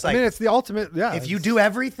mean? So it's like, it's the ultimate. Yeah. If you do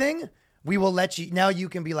everything, we will let you. Now you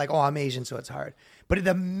can be like, oh, I'm Asian, so it's hard. But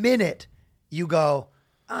the minute you go,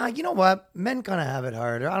 you know what? Men kind of have it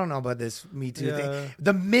harder. I don't know about this Me Too thing.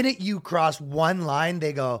 The minute you cross one line,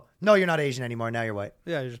 they go, no, you're not Asian anymore. Now you're white.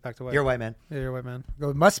 Yeah, you're just back to white. You're a white man. Yeah, you're a white man.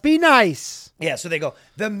 Go, must be nice. Yeah, so they go,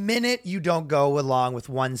 the minute you don't go along with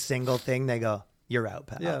one single thing, they go, you're out,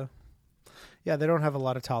 pal. Yeah. Yeah, they don't have a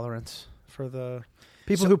lot of tolerance for the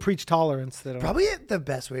people who preach tolerance. They don't. Probably the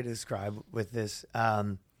best way to describe with this,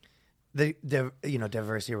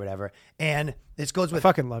 diversity or whatever. And this goes with... I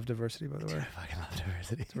fucking love diversity, by the way. I fucking love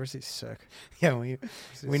diversity. Diversity's sick. Yeah, we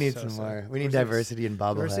need some more. We need diversity in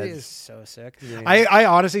bobbleheads. Diversity is so sick. Yeah. I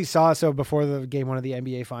honestly saw, before the game one of the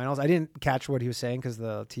NBA finals, I didn't catch what he was saying because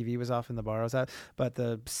the TV was off in the bar I was at, but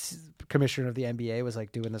the commissioner of the NBA was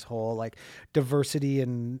like doing this whole like diversity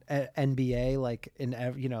in NBA, like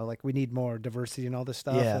like we need more diversity and all this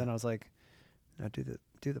stuff. Yeah. And I was like, no,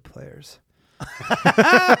 do the players.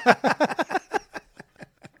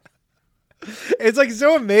 It's like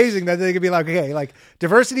so amazing that they could be like, okay, like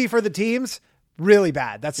diversity for the teams, really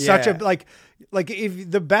bad. That's such a like if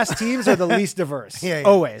the best teams are the least diverse.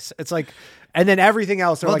 Always. It's like, and then everything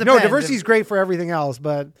else are no, diversity is great for everything else,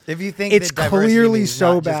 but if you think it's that clearly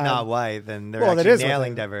so not bad, just not white, then they're actually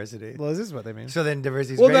nailing diversity. Well, this is what they mean. So then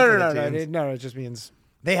diversity is great for the teams. No, it just means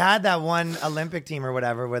They had that one Olympic team or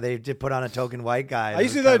whatever where they did put on a token white guy. I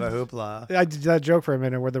used to do do that. A hoopla. I did that joke for a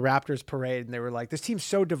minute where the Raptors parade and they were like, "This team's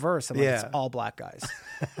so diverse." I'm like, Yeah. it's all black guys.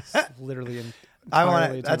 It's literally. I entirely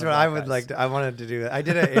want. a That's ton what of I black would guys. like. I wanted to do. I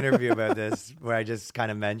did an interview about this where I just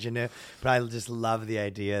kind of mentioned it, but I just love the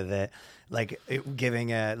idea that giving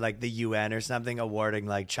the UN or something awarding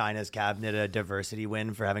like China's cabinet a diversity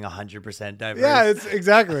win for having 100% diverse. Yeah, it's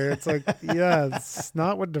exactly. It's like, yeah, it's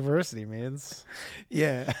not what diversity means.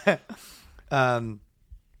 Yeah.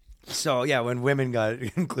 So yeah, when women got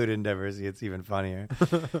included in diversity, it's even funnier.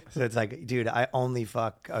 So it's like, dude, I only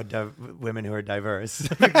fuck women who are diverse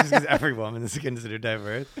just because every woman is considered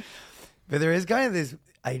diverse. But there is kind of this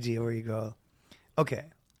idea where you go, okay,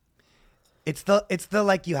 it's the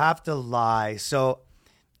like you have to lie. So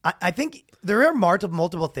I think there are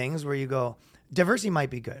multiple things where you go, diversity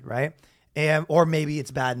might be good, right? Or maybe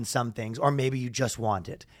it's bad in some things, or maybe you just want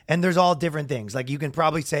it. And there's all different things. Like you can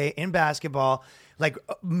probably say in basketball, like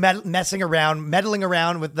meddling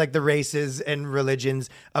around with like the races and religions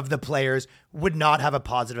of the players would not have a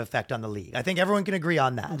positive effect on the league. I think everyone can agree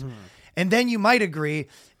on that. Mm-hmm. And then you might agree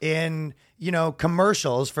in,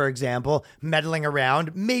 commercials, for example, meddling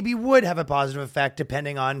around maybe would have a positive effect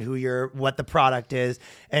depending on what the product is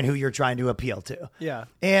and who you're trying to appeal to. Yeah.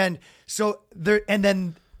 And so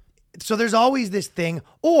there's always this thing,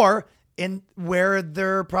 or in where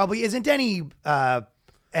there probably isn't any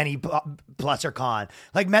plus or con,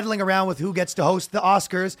 like meddling around with who gets to host the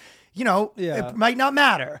Oscars. It might not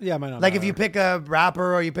matter. Yeah, it might not like matter. if you pick a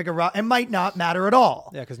rapper or you pick a rock, it might not matter at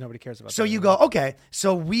all. Yeah, because nobody cares about So that you anymore. go, okay,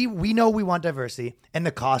 so we know we want diversity and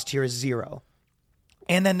the cost here is zero.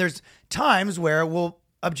 And then there's times where we'll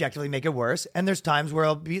objectively make it worse. And there's times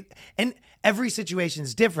where and every situation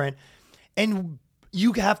is different. And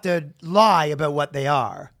you have to lie about what they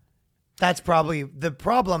are. That's probably the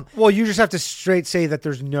problem. Well, you just have to straight say that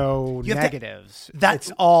there's no You have to- negatives. that's-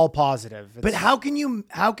 It's all positive. But how can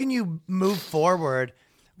you move forward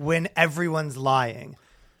when everyone's lying?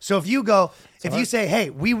 So if you say,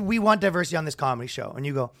 hey, we want diversity on this comedy show, and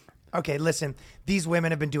you go, okay, listen, these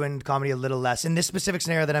women have been doing comedy a little less. In this specific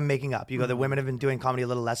scenario that I'm making up, you go, the women have been doing comedy a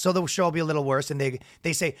little less, so the show will be a little worse. And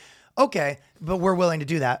they say, okay, but we're willing to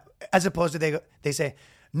do that. As opposed to they say,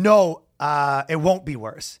 no, it won't be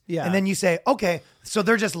worse. Yeah. And then you say, okay, so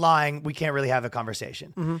they're just lying. We can't really have a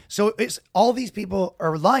conversation. Mm-hmm. So it's all these people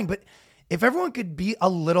are lying. But if everyone could be a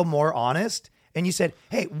little more honest and you said,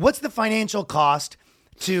 hey, what's the financial cost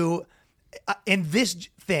to, in this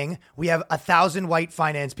thing, we have 1,000 white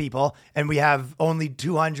finance people and we have only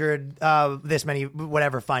 200, this many,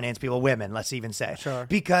 whatever finance people, women, let's even say. Sure.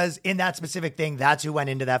 Because in that specific thing, that's who went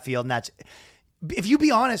into that field. And if you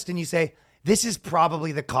be honest and you say, this is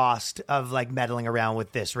probably the cost of like meddling around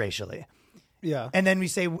with this racially. Yeah. And then we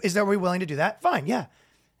say, are we willing to do that? Fine. Yeah.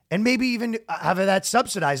 And maybe even have that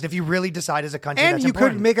subsidized if you really decide as a country And that's you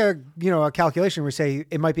important. could make a calculation where you say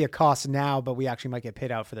it might be a cost now, but we actually might get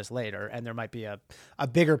paid out for this later. And there might be a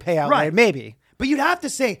bigger payout Right. later. Maybe. But you'd have to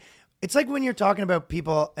say, it's like when you're talking about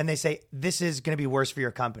people and they say, this is going to be worse for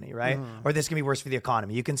your company, right? Or this is going to be worse for the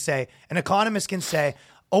economy. You can say, an economist can say,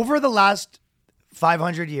 over the last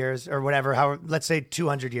 500 years or whatever, let's say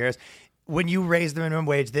 200 years, when you raise the minimum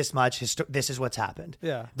wage this much, this is what's happened.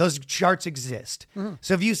 Yeah. Those charts exist.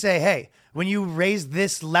 So if you say, hey, when you raise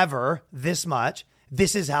this lever this much,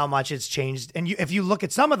 this is how much it's changed. And if you look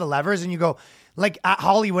at some of the levers and you go, like at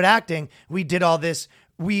Hollywood acting, we did all this,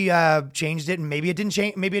 we changed it and maybe it didn't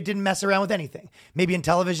change, maybe it didn't mess around with anything. Maybe in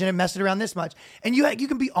television it messed it around this much. And you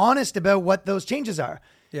can be honest about what those changes are.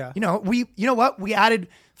 Yeah. We added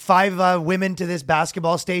 5 women to this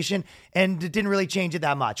basketball station and it didn't really change it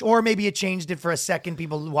that much. Or maybe it changed it for a second.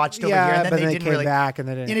 People watched over Yeah, here and then but they they didn't came really back and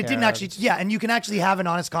they didn't And it didn't care. actually, yeah. And you can actually have an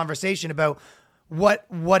honest conversation about what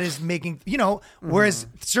is making, whereas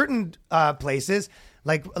certain places,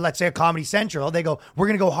 like let's say a Comedy Central, they go, we're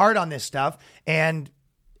going to go hard on this stuff. And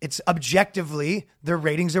it's objectively, their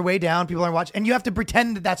ratings are way down. People aren't watching. And you have to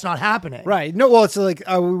pretend that that's not happening. Right. No, well, it's like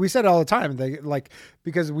we said it all the time. They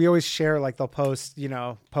because we always share they'll post,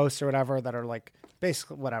 posts or whatever that are like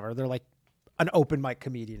basically whatever. They're like an open mic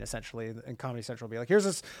comedian essentially, and Comedy Central will be like, here's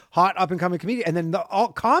this hot up and coming comedian, and then all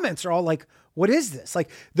comments are all like, what is this?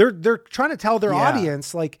 Like they're trying to tell their Yeah.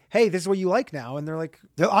 audience like, hey, this is what you like now, and they're like,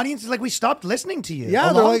 The audience is like, we stopped listening to you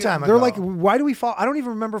yeah, a they're long like, time ago. they're like, why do we follow? I don't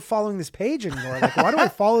even remember following this page anymore. Like, why do I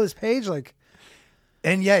follow this page? Like.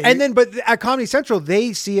 and yeah. And then, but at Comedy Central,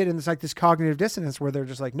 they see it, and it's like this cognitive dissonance where they're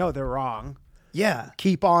just like, no, they're wrong. yeah.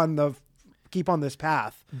 Keep on this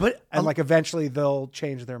path. But And like eventually they'll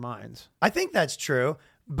change their minds. I think that's true.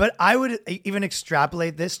 But I would even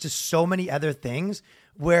extrapolate this to so many other things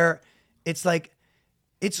where it's like,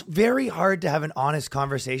 it's very hard to have an honest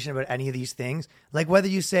conversation about any of these things. Like whether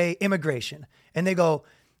you say immigration and they go,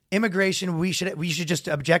 immigration, we should just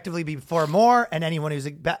objectively be for more, and anyone who's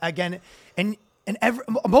again,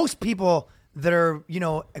 most people that are,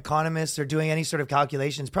 economists or doing any sort of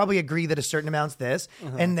calculations probably agree that a certain amount's this.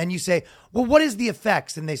 And then you say, well, what is the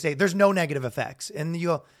effects? And they say, there's no negative effects. And you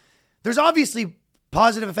go, there's obviously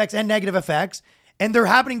positive effects and negative effects, and they're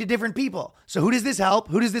happening to different people. So who does this help?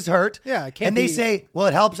 Who does this hurt? Yeah, it can't And they be- say, well,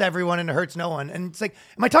 it helps everyone and it hurts no one. And it's like,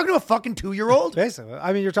 am I talking to a fucking 2-year-old? Basically,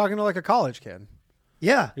 I mean, you're talking to like a college kid.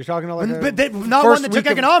 Yeah. You're talking to like not one that took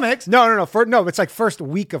economics. No. No, it's like first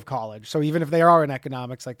week of college. So even if they are in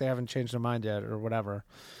economics, like they haven't changed their mind yet or whatever.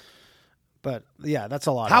 But yeah, that's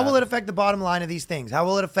a lot. How will it affect the bottom line of these things? How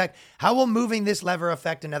will moving this lever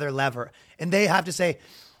affect another lever? And they have to say,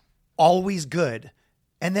 always good.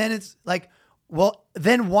 And then it's like, well,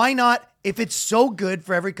 then why not, if it's so good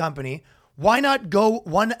for every company, why not go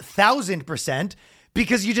 1,000%?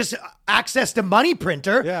 Because you just accessed a money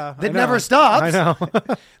printer that never stops. I know.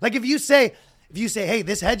 Like if you say, hey,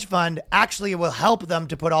 this hedge fund actually will help them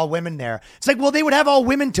to put all women there. It's like, well, they would have all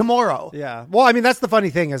women tomorrow. Yeah. Well, I mean, that's the funny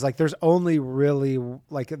thing is like there's only really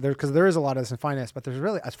like because there is a lot of this in finance, but there's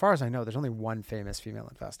really, as far as I know, there's only one famous female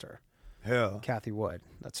investor. Who? Kathy Wood.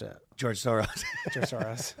 That's it. George Soros. George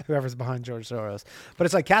Soros. Whoever's behind George Soros. But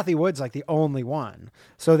it's like Kathy Wood's like the only one.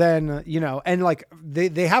 So then, and like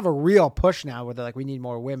they have a real push now where they're like, we need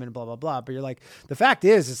more women, blah, blah, blah. But you're like, the fact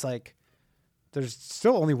is, it's like, there's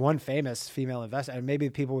still only one famous female investor. And maybe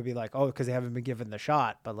people would be like, oh, because they haven't been given the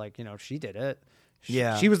shot. But like, she did it.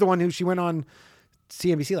 She was the one she went on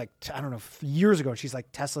CNBC like, I don't know, years ago. And she's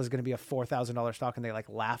like, Tesla's going to be a $4,000 stock. And they like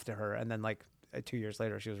laughed at her. And then like 2 years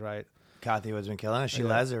later, she was right. Kathy Wood's been killing it. She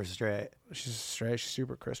les or straight? She's straight. She's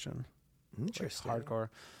super Christian. Interesting. Like hardcore.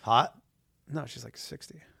 Hot? No, she's like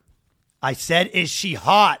 60. I said, is she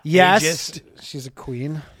hot? Yes. Ageist? She's a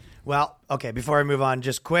queen. Well, okay, before I move on,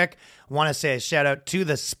 just quick, want to say a shout out to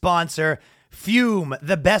the sponsor, Fume,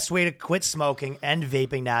 the best way to quit smoking and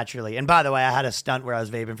vaping naturally. And by the way, I had a stunt where I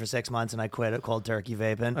was vaping for 6 months and I quit at cold turkey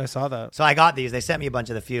vaping. I saw that. So I got these. They sent me a bunch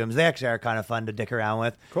of the Fumes. They actually are kind of fun to dick around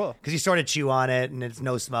with. Cool. Because you sort of chew on it and it's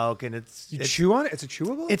no smoke and it's chew on it? It's a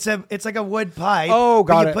chewable? It's like a wood pipe. Oh,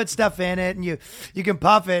 got it. You it. put stuff in it and you can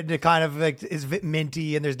puff it and it kind of like is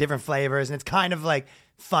minty and there's different flavors and it's kind of like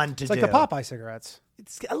fun to do. It's like the Popeye cigarettes.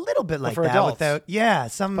 It's a little bit like for that adults.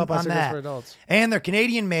 without, some Popeye on cigarettes that. for adults. And they're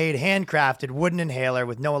Canadian-made, handcrafted wooden inhaler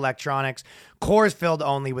with no electronics, cores filled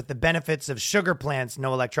only with the benefits of sugar plants,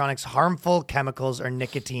 no electronics, harmful chemicals or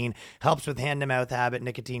nicotine. Helps with hand-to-mouth habit,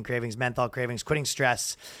 nicotine cravings, menthol cravings, quitting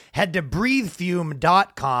stress. Head to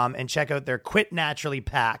breathefume.com and check out their Quit Naturally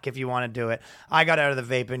pack if you want to do it. I got out of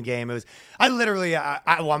the vaping game. I literally,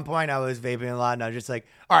 at one point, I was vaping a lot and I was just like,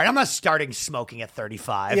 all right, I'm not starting smoking at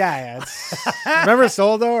 35. Yeah. Remember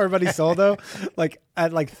Soldo? Everybody Soldo? Like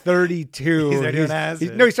at like 32. He's doing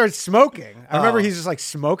acid. he started smoking. I remember he's just like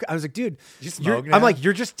smoking. I was like, dude, smoke I'm now? like,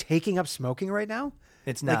 you're just taking up smoking right now?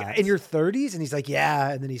 It's Like nuts. in your 30s? And he's like, yeah.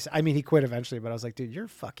 And then he quit eventually, but I was like, dude, you're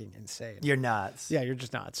fucking insane. You're nuts. Yeah, you're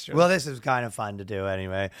just nuts. Well, this is kind of fun to do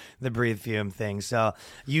anyway, the Breathe Fume thing. So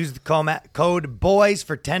use the code BOYS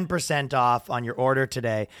for 10% off on your order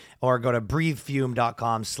today, or go to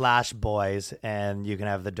breathefume.com/boys and you can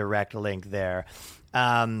have the direct link there.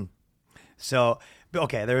 So,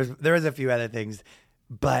 okay, there was a few other things,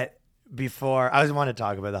 but before, I want to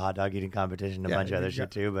talk about the hot dog eating competition and a bunch of other shit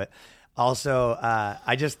too, but also,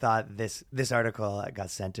 I just thought this article got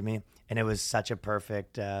sent to me, and it was such a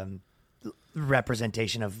perfect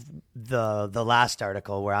representation of the last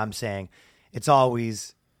article where I'm saying it's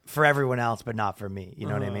always for everyone else, but not for me. You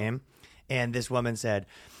know what I mean? And this woman said,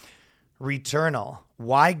 Returnal,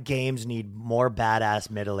 why games need more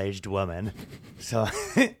badass middle-aged women. So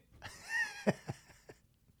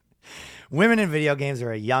women in video games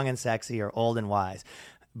are young and sexy or old and wise.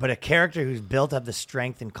 But a character who's built up the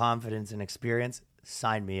strength and confidence and experience,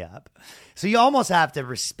 sign me up. So you almost have to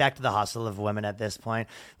respect the hustle of women at this point,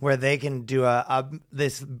 where they can do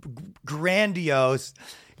this grandiose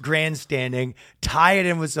grandstanding, tie it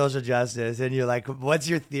in with social justice, and you're like, what's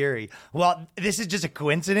your theory? Well, this is just a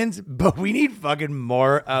coincidence, but we need fucking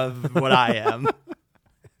more of what I am.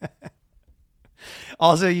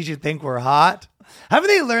 Also, you should think we're hot. Haven't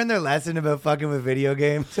they learned their lesson about fucking with video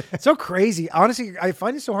games? It's so crazy. Honestly, I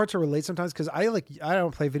find it so hard to relate sometimes because I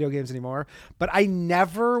don't play video games anymore. But I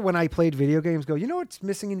never, when I played video games, go, you know what's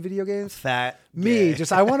missing in video games? Fat. Me. gay.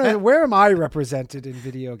 Just, I want to, where am I represented in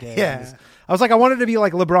video games? Yeah. I was like, I wanted to be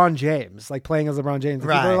like LeBron James, like playing as LeBron James. And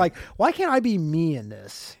people Right. are like, why can't I be me in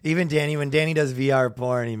this? Even Danny, when Danny does VR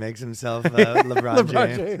porn, he makes himself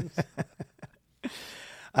LeBron James.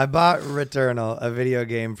 I bought Returnal, a video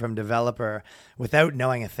game from developer, without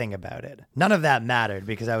knowing a thing about it. None of that mattered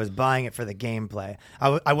because I was buying it for the gameplay.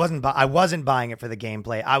 I wasn't buying it for the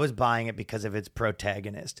gameplay. I was buying it because of its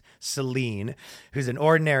protagonist, Celine, who's an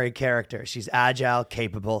ordinary character. She's agile,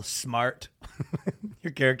 capable, smart.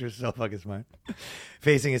 Your character is so fucking smart.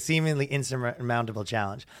 Facing a seemingly insurmountable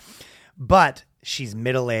challenge. But she's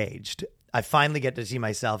middle-aged. I finally get to see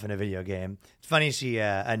myself in a video game. It's funny she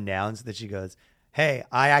announced that she goes, hey,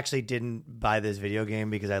 I actually didn't buy this video game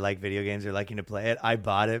because I like video games or liking to play it. I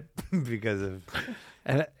bought it because of...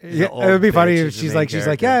 And it would be funny if she's like,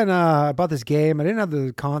 yeah, and I bought this game. I didn't have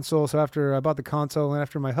the console, so after I bought the console and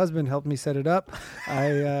after my husband helped me set it up,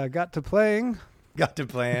 I got to playing.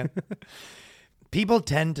 People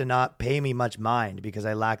tend to not pay me much mind because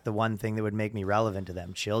I lack the one thing that would make me relevant to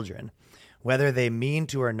them, children. Whether they mean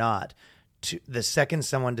to or not, the second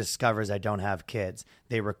someone discovers I don't have kids,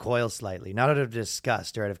 they recoil slightly, not out of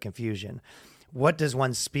disgust or out of confusion. What does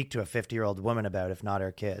one speak to a 50-year-old woman about if not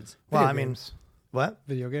her kids? Well, I mean, what?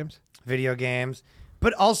 Video games. Video games.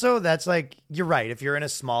 But also, that's like, you're right. If you're in a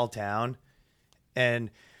small town and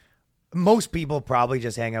most people probably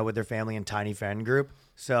just hang out with their family in tiny friend group.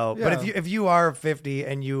 So, Yeah. but if you are 50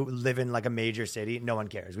 and you live in like a major city, no one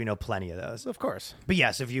cares. We know plenty of those. Of course. But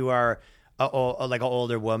yes, if you are like an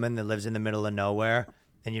older woman that lives in the middle of nowhere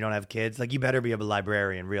and you don't have kids, like you better be a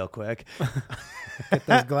librarian real quick. Get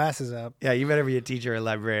those glasses up. Yeah, you better be a teacher or a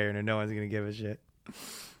librarian or no one's going to give a shit.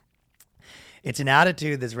 It's an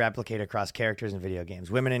attitude that's replicated across characters in video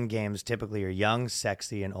games. Women in games typically are young,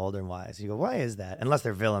 sexy, and older and wise. You go, why is that? Unless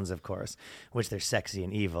they're villains, of course, which they're sexy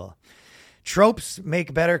and evil. Tropes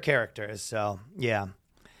make better characters, so yeah.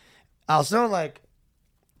 Also, like,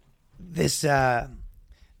 this, they're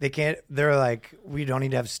like, we don't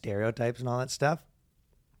need to have stereotypes and all that stuff.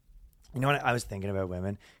 You know what? I was thinking about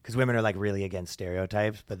women, because women are like really against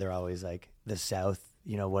stereotypes, but they're always like, the South,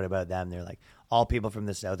 you know, what about them? They're like, all people from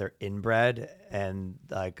the South are inbred and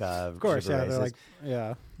like, Of course, yeah. They're like,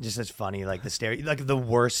 yeah. just as funny, like the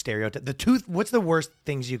worst stereotype. What's the worst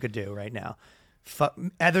things you could do right now?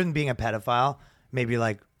 Other than being a pedophile, maybe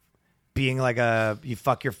like being like you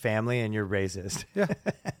fuck your family and you're racist. Yeah.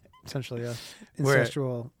 Essentially, yeah.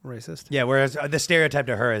 Incestual racist. Yeah, whereas the stereotype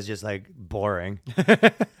to her is just like boring.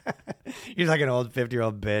 You're like an old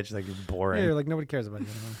 50-year-old bitch, like boring. Yeah, you're like, nobody cares about you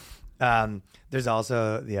anymore. There's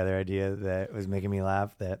also the other idea that was making me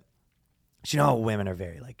laugh that, you know, women are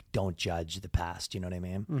very like, don't judge the past. You know what I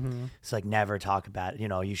mean? Mm-hmm. It's like, never talk about, you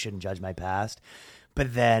know, you shouldn't judge my past.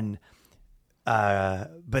 But then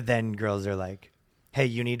girls are like, hey,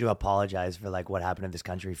 you need to apologize for like what happened in this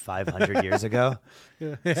country 500 years ago.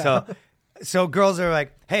 Yeah. So girls are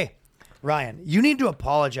like, hey, Ryan, you need to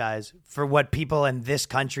apologize for what people in this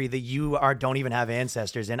country that you don't even have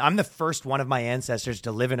ancestors in. I'm the first one of my ancestors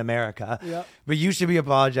to live in America, but you should be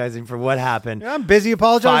apologizing for what happened. Yeah, I'm busy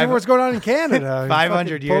apologizing for what's going on in Canada.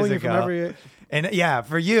 500 years ago. And yeah,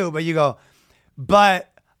 for you, but you go,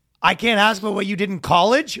 but I can't ask about what you did in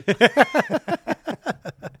college.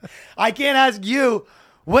 I can't ask you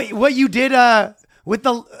what you did with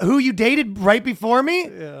who you dated right before me.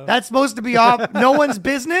 Yeah. That's supposed to be off no one's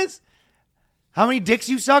business. How many dicks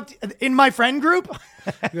you sucked in my friend group?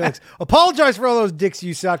 Like, apologize for all those dicks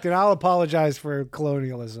you sucked, and I'll apologize for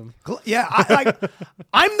colonialism. Yeah,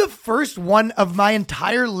 I'm the first one of my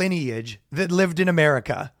entire lineage that lived in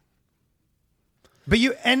America. But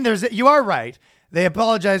you are right. They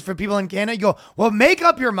apologize for people in Canada. You go, well, make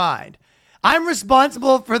up your mind. I'm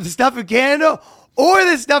responsible for the stuff in Canada or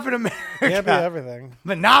the stuff in America. Can't be everything.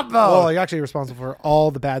 But not both. Well, you're actually responsible for all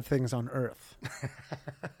the bad things on Earth.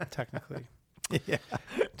 Technically. Yeah.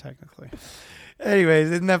 Technically. Anyways,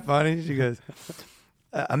 isn't that funny? She goes,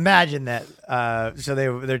 imagine that. So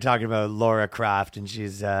they're talking about Laura Croft, and she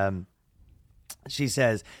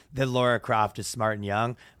says that Laura Croft is smart and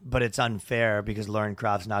young, but it's unfair because Lauren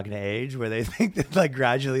Croft's not going to age, where they think that like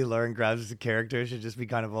gradually Lauren Croft's character should just be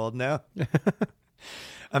kind of old now.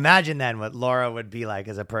 Imagine then what Laura would be like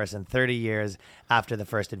as a person 30 years after the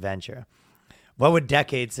first adventure. What would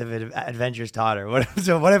decades of adventures taught her? What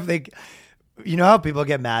if they... You know how people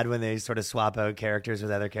get mad when they sort of swap out characters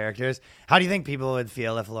with other characters? How do you think people would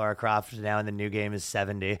feel if Laura Croft now in the new game is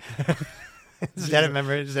 70? Instead of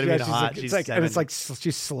being hot, she's 70. And it's like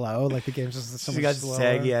she's slow. Like the game's just so much slower. She got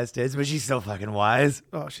saggy ass tits, but she's so fucking wise.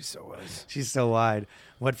 Oh, she's so wise. She's so wide.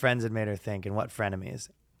 What friends had made her think, and what frenemies?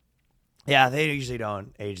 Yeah, they usually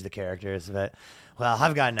don't age the characters, but well,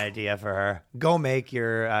 I've got an idea for her. Go make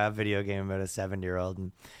your video game about a 70-year-old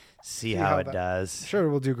and see how it does. Sure,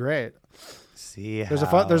 we'll do great. See There's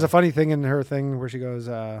a funny thing in her thing where she goes,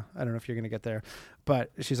 I don't know if you're going to get there,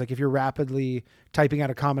 But she's like, if you're rapidly typing out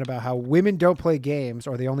a comment about how women don't play games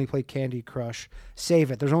or they only play Candy Crush,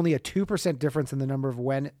 save it. There's only a 2% difference in the number of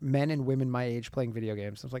men and women my age playing video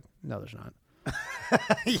games. I was like, no, there's not.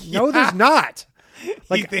 No, there's not.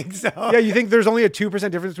 Like, you think so? Yeah, you think there's only a 2%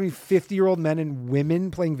 difference between 50-year-old men and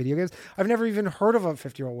women playing video games? I've never even heard of a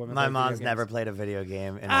 50-year-old woman. My playing video mom's games. never played a video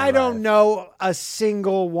game in her I don't life. know a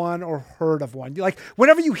single one or heard of one. Like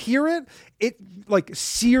whenever you hear it, it like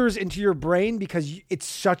sears into your brain because it's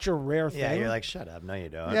such a rare thing. Yeah, you're like, shut up. No, you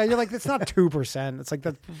don't. yeah, you're like, it's not 2%. It's like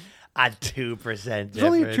that. A 2% difference. There's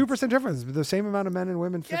only a 2% difference. The same amount of men and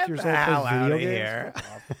women 50 Get years the old hell play out video of games.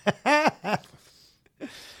 here.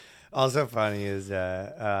 Also funny is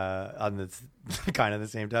on this kind of the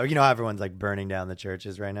same time. You know how everyone's like burning down the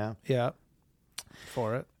churches right now? Yeah,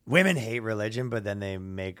 for it. Women hate religion, but then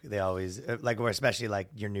they always like, or especially like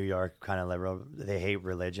your New York kind of liberal, they hate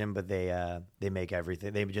religion, but they make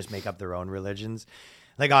everything. They just make up their own religions.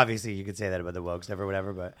 Like obviously you could say that about the woke stuff or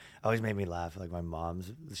whatever, but it always made me laugh. Like my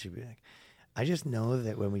mom's, she'd be like, I just know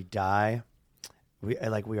that when we die, we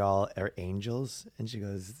all are angels. And she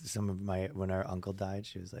goes, when our uncle died,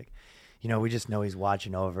 she was like, you know, we just know he's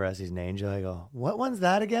watching over us. He's an angel. I go, what one's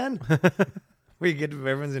that again? We get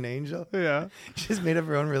everyone's an angel. Yeah. She just made up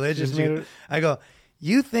her own religion. Just made it- I go,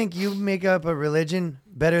 you think you make up a religion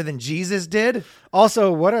better than Jesus did?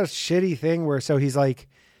 Also, what a shitty thing where so he's like,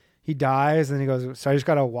 he dies and he goes, so I just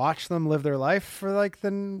got to watch them live their life for like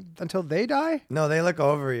until they die? No, they look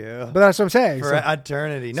over you But that's what I'm saying. for So-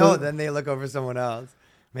 eternity. so- No, then they look over someone else.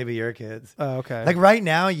 Maybe your kids. Oh, okay. Like right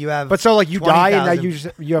now, you have. But so like you die and now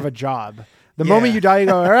 20,000 you have a job. The Yeah. moment you die, you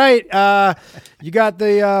go, all right, you got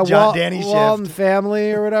the John Danny Walton shift.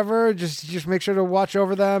 family or whatever. Just make sure to watch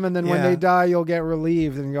over them, and then when Yeah. they die, you'll get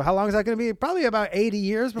relieved. And you go, how long is that going to be? Probably about 80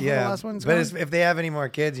 years before the last one's but gone. if they have any more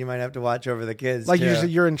kids, you might have to watch over the kids. Like too.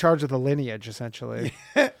 you're in charge of the lineage, essentially.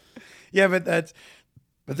 Yeah, but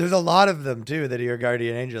there's a lot of them too that are your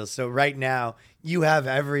guardian angels. So right now, you have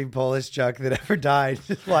every Polish Chuck that ever died.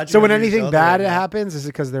 Just watching So when over your anything shoulder bad right now. happens, is it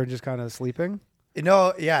because they're just kind of sleeping?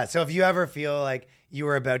 No, yeah. So if you ever feel like you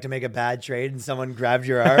were about to make a bad trade and someone grabbed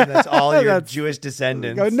your arm, that's all your That's- Jewish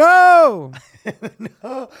descendants. Go, no!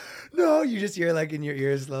 No, you just hear like in your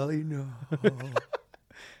ears slowly, no,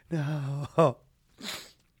 no.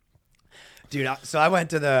 Dude, so I went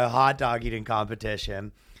to the hot dog eating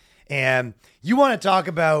competition, and you want to talk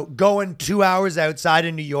about going 2 hours outside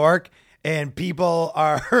of New York, and people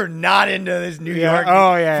are not into this New York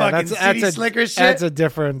fucking city slicker shit. That's a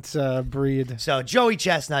different breed. So Joey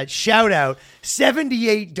Chestnut, shout out,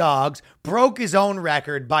 78 dogs, broke his own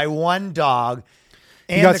record by one dog.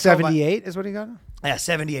 He got 78 is what he got? Yeah,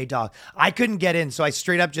 78 dogs. I couldn't get in, so I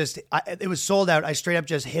straight up it was sold out. I straight up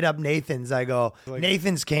just hit up Nathan's. I go,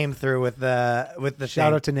 Nathan's came through with the Shout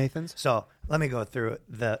thing. out to Nathan's. So let me go through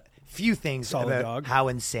the few things Solid about dog. how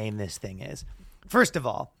insane this thing is. First of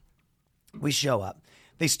all, we show up.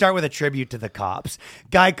 They start with a tribute to the cops.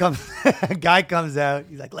 Guy comes out.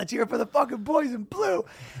 He's like, let's hear it for the fucking boys in blue.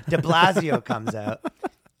 De Blasio comes out.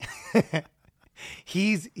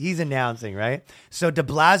 He's announcing, right? So De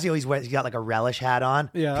Blasio, he's got like a relish hat on.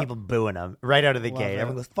 Yeah. People booing him right out of the gate. it.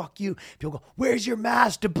 Everyone goes, fuck you. People go, where's your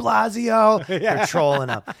mask, De Blasio? They're trolling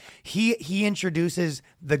him. He introduces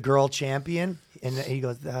the girl champion, and he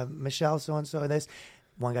goes, Michelle, so-and-so, this.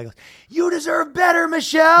 One guy goes, you deserve better,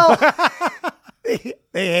 Michelle. They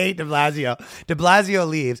hate De Blasio. De Blasio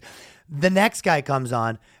leaves. The next guy comes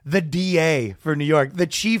on, the DA for New York, the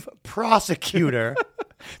chief prosecutor.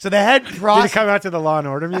 So the head Did he prosecutor. come out to the Law and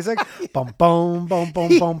Order music? Boom, boom, boom, boom,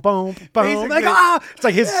 boom, boom, boom. Basically- Like, it's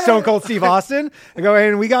like his Stone Cold Steve Austin. I go,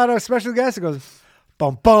 and we got a special guest. It goes,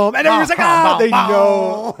 boom, boom. And everyone's like, they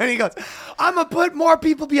know. And he goes, I'm going to put more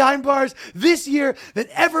people behind bars this year than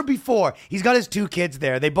ever before. He's got his two kids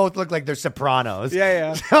there. They both look like they're sopranos.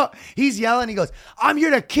 Yeah. So he's yelling. He goes, I'm here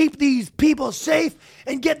to keep these people safe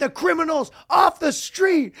and get the criminals off the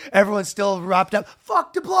street. Everyone's still wrapped up.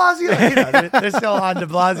 Fuck De Blasio. You know, they're still on De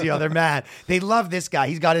Blasio. They're mad. They love this guy.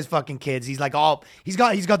 He's got his fucking kids. He's like he's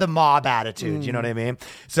got the mob attitude. You know what I mean?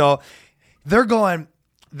 So they're going,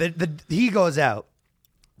 he goes out.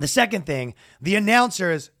 The second thing, the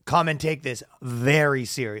announcers come and take this very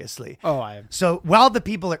seriously. So while the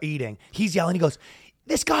people are eating, he's yelling. He goes,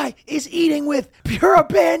 this guy is eating with pure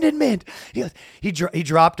abandonment. He goes,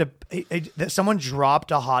 someone dropped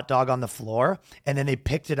a hot dog on the floor, and then they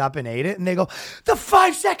picked it up and ate it, and they go, the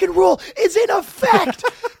 5-second rule is in effect.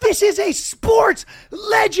 This is a sports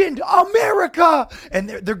legend, America. And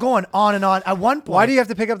they're going on and on. At one point, Why do you have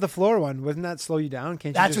to pick up the floor one? Wouldn't that slow you down?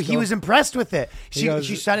 Can't you that's just what he go- was impressed with it. He goes-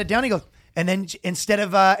 She shut it down. He goes, and then instead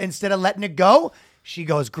of letting it go, She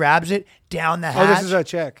goes, grabs it down the Oh, hatch. this is a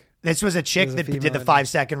chick. This was a chick This is a that did female, the I 5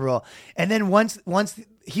 second rule. And then once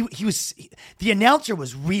the announcer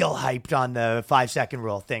was real hyped on the 5 second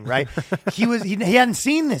rule thing, right? he hadn't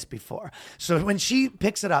seen this before. So when she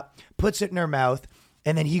picks it up, puts it in her mouth,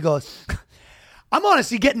 and then he goes, I'm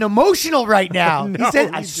honestly getting emotional right now. No, he said,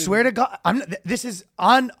 he I didn't. swear to God, this is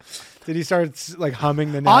on Did he start like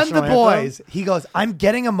humming the on national the anthem? boys. He goes, I'm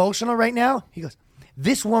getting emotional right now. He goes,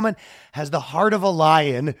 this woman has the heart of a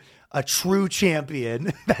lion, a true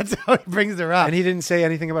champion. That's how he brings her up. And he didn't say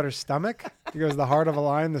anything about her stomach. He goes, the heart of a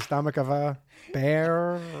lion, the stomach of a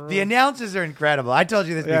bear. The announcers are incredible. I told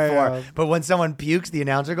you this Yeah, before, yeah. but when someone pukes, the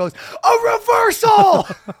announcer goes, a reversal,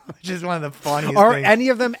 which is one of the funniest Are things. any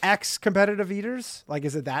of them ex-competitive eaters? Like,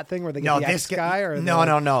 is it that thing where they get No, the this ex-guy? Or no,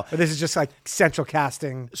 the- no. Or this is just like central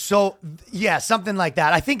casting. So, yeah, something like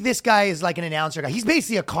that. I think this guy is like an announcer guy. He's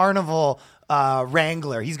basically a carnival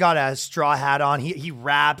wrangler. He's got a straw hat on. He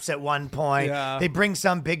raps at one point. Yeah. They bring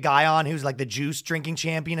some big guy on who's like the juice drinking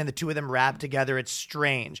champion, and the two of them rap together. It's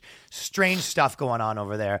strange stuff going on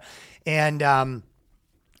over there. And the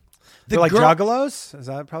They're like girl- juggalos? Is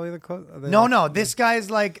that probably the close? No. This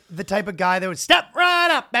guy's like the type of guy that would step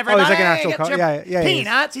right up, everybody. Oh, he's like an actual get your yeah, he is.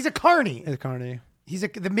 peanuts. He's a carny. Is Carney. He's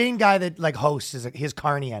the main guy that like hosts his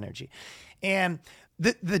carny energy. And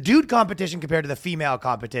the dude competition compared to the female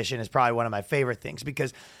competition is probably one of my favorite things,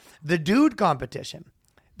 because the dude competition,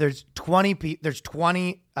 there's 20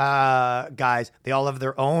 guys. They all have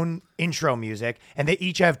their own intro music, and they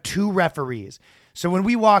each have 2 referees. So when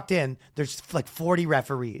we walked in, there's like 40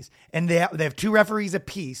 referees, and they have 2 referees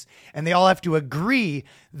apiece, and they all have to agree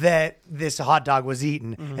that this hot dog was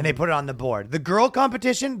eaten, and they put it on the board. The girl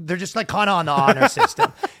competition, they're just like kind of on the honor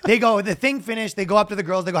system. They go, the thing finished, they go up to the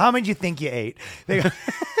girls, they go, how many do you think you ate? They go,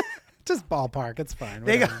 Just ballpark. It's fine.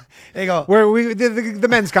 they go, whatever. they go. The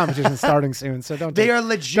men's competition is starting soon, so don't. They take, are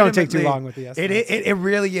legitimately. Don't take too long with the estimates. It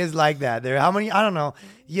really is like that. There, how many? I don't know.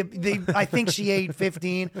 I think she ate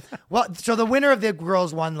 15. Well, so the winner of the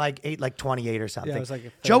girls won ate 28 or something. Yeah, it was like a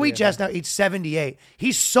 30, Joey yeah. Chestnut ate 78.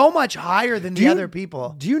 He's so much higher than the other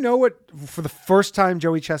people. Do you know what, for the first time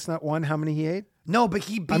Joey Chestnut won, how many he ate? No, but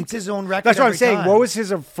he beats his own record. That's what I'm every saying. time. What was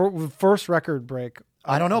his first record break?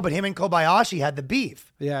 I don't know, but him and Kobayashi had the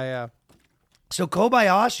beef. Yeah. So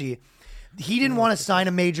Kobayashi, he didn't want to sign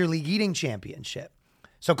a Major League Eating Championship.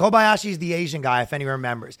 So Kobayashi's the Asian guy, if anyone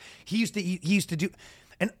remembers. He used to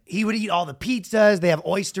would eat all the pizzas. They have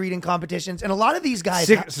oyster eating competitions, and a lot of these guys.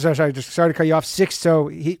 Sorry to cut you off. So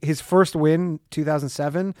his first win,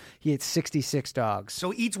 2007, he ate 66 dogs. So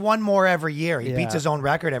he eats one more every year. He Yeah. beats his own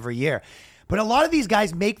record every year. But a lot of these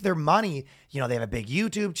guys make their money. They have a big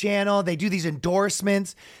YouTube channel. They do these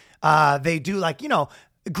endorsements. They do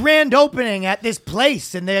grand opening at this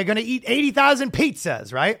place, and they're going to eat 80,000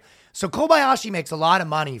 pizzas, right? So Kobayashi makes a lot of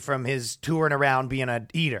money from his touring around being an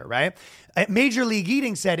eater, right? Major League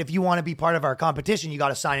Eating said, if you want to be part of our competition, you got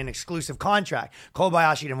to sign an exclusive contract.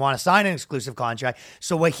 Kobayashi didn't want to sign an exclusive contract.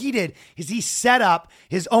 So what he did is he set up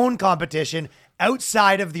his own competition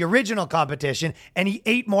outside of the original competition, and he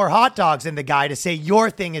ate more hot dogs than the guy to say your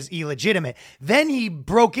thing is illegitimate. Then he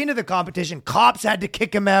broke into the competition. Cops had to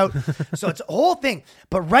kick him out. So it's a whole thing.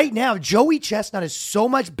 But right now, Joey Chestnut is so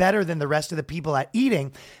much better than the rest of the people at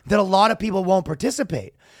eating that a lot of people won't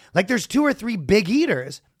participate. Like there's 2 or 3 big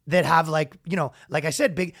eaters that have like I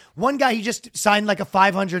said, big. One guy, he just signed like a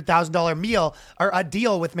 $500,000 meal or a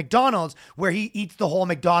deal with McDonald's where he eats the whole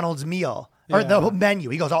McDonald's meal. Or the whole menu.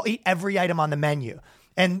 He goes, I'll eat every item on the menu.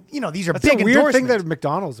 And, these are That's big a weird endorsements. thing that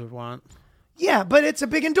McDonald's would want. Yeah, but it's a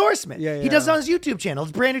big endorsement. Yeah, He does it on his YouTube channel.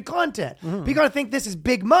 It's branded content. But you got to think this is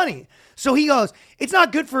big money. So he goes, it's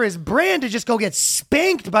not good for his brand to just go get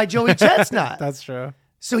spanked by Joey Chestnut. That's true.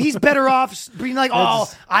 So he's better off being like,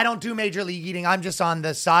 oh, I don't do Major League Eating. I'm just on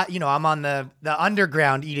the side. I'm on the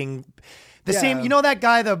underground eating. The same, that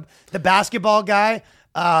guy, the basketball guy,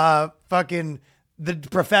 fucking the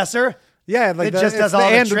professor. Yeah, like it just does all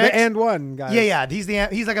the tricks. The and one guy. Yeah.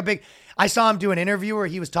 He's like a big. I saw him do an interview where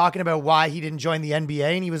he was talking about why he didn't join the NBA,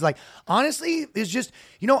 and he was like, honestly, it's just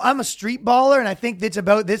I'm a street baller, and I think it's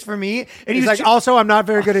about this for me. And He's was like, also, I'm not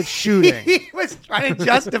very good at shooting. he was trying to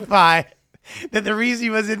justify that the reason he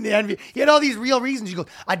was in the NBA. He had all these real reasons. He goes,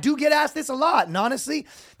 I do get asked this a lot, and honestly,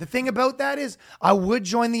 the thing about that is, I would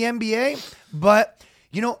join the NBA, but.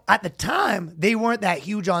 At the time, they weren't that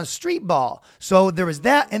huge on street ball. So there was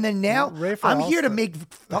that. And then now I'm here to make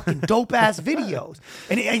fucking dope ass videos.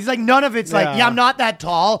 And he's like, none of it's like, I'm not that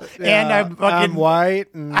tall. And I'm fucking I'm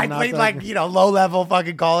white. And I not played that- low level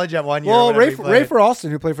fucking college at 1 year. Well, or whatever he played. Rafer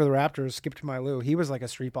Alston, who played for the Raptors, skipped to my Lou. He was like a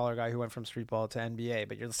street baller guy who went from street ball to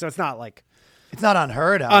NBA. So it's not like It's not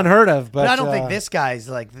unheard of. Unheard of, but I don't think this guy's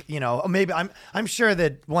like, maybe I'm sure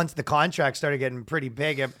that once the contract started getting pretty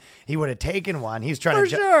big, he would have taken one. He's trying For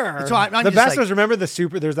to sure. So I'm the just best like, was, remember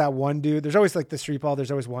there's that one dude. There's always like the street ball.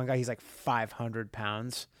 There's always one guy. He's like 500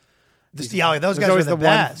 pounds. those There's guys are always the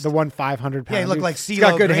best. The one 500 pound. Yeah, he looked dude. like He's CeeLo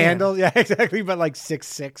got good Green. handles. Yeah, exactly. But like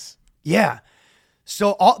 6'6". Yeah.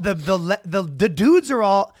 So all the dudes are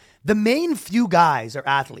all, the main few guys are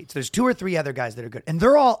athletes. There's 2 or 3 other guys that are good, and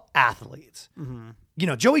they're all athletes.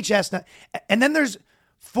 Mm-hmm. Joey Chestnut, and then there's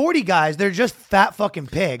 40 guys that are just fat fucking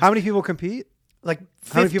pigs. How many people compete? Like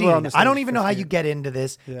How many 15. people are on the I don't stage? even know how 15. you get into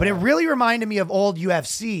this, but it Yeah. really reminded me of old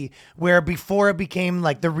UFC, where before it became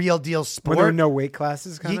like the real deal Where sport. there were no weight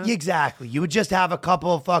classes, kind of. Exactly. You would just have a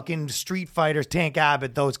couple of fucking street fighters, Tank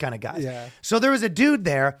Abbott, those kind of guys. Yeah. So there was a dude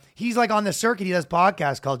there. He's like on the circuit. He does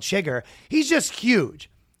podcasts called Chigger. He's just huge.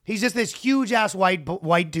 He's just this huge ass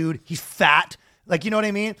white dude. He's fat. Like, you know what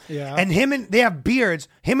I mean? Yeah. And they have beards.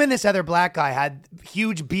 Him and this other black guy had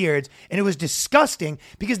huge beards, and it was disgusting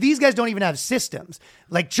because these guys don't even have systems.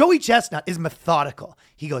 Like Joey Chestnut is methodical.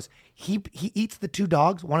 He goes, he eats the 2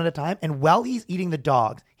 dogs one at a time, and while he's eating the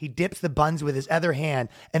dogs, he dips the buns with his other hand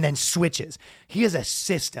and then switches. He has a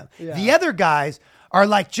system. Yeah. The other guys are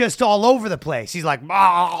like just all over the place. He's like,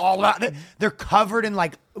 they're covered in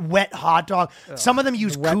like wet hot dog. Some of them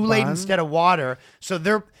use wet Kool-Aid bun. instead of water. So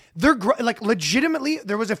they're like legitimately,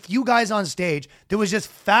 there was a few guys on stage that was just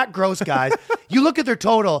fat, gross guys. You look at their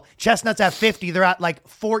total, Chestnut's at 50. They're at like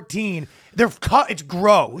 14. It's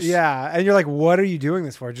gross. Yeah, and you're like, what are you doing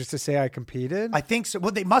this for? Just to say I competed? I think so.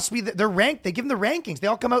 Well, they must be, they're ranked. They give them the rankings. They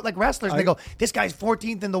all come out like wrestlers. They go, this guy's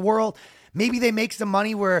 14th in the world. Maybe they make some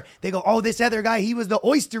money where they go, oh, this other guy, he was the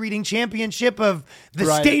oyster eating championship of the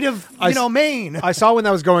Right. state of, Maine. I saw when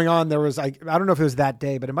that was going on, there was I don't know if it was that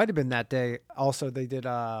day, but it might have been that day. Also, they did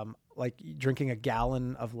like drinking a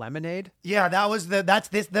gallon of lemonade. Yeah, that's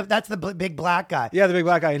the big black guy. Yeah, the big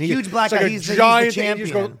black guy, and Huge black it's like guy. a He's the giant champion. and he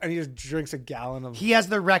just goes, and he just drinks a gallon of. He has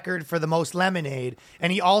the record for the most lemonade,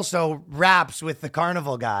 and he also raps with the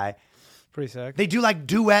carnival guy. Pretty sick. They do like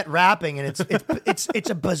duet rapping, and it's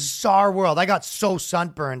a bizarre world. I got so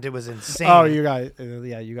sunburned, it was insane. Oh, you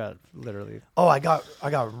got literally. Oh, I got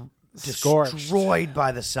Scorched. destroyed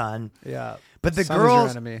by the sun. Yeah. But the Sun is your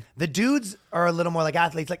girls, enemy. the dudes are a little more like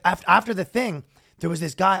athletes. Like after the thing, there was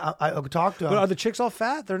this guy. I talked to him. But are the chicks all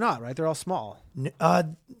fat? They're not, right? They're all small.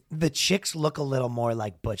 The chicks look a little more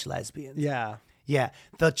like butch lesbians. Yeah. Yeah.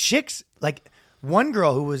 The chicks, like one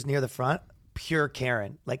girl who was near the front, pure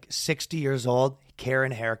Karen, like 60 years old,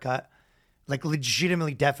 Karen haircut, like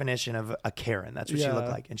legitimately definition of a Karen. That's what she Yeah. looked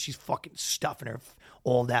like. And she's fucking stuffing her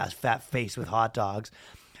old ass fat face with hot dogs.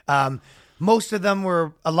 Most of them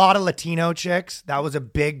were a lot of Latino chicks. That was a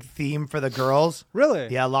big theme for the girls. Really?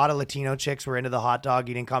 Yeah, a lot of Latino chicks were into the hot dog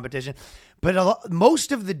eating competition. But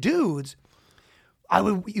most of the dudes,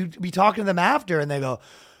 you'd be talking to them after, and they go,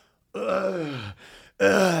 ugh.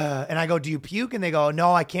 And I go, do you puke? And they go,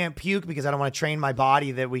 no, I can't puke because I don't want to train my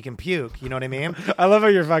body that we can puke. You know what I mean? I love how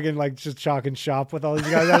you're fucking like just chalking shop with all these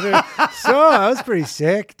guys out there. So I was pretty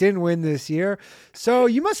sick. Didn't win this year. So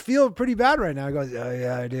you must feel pretty bad right now. He goes, oh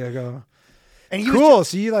yeah, I do. I go, And he was cool.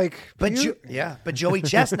 So you like, But puke? but Joey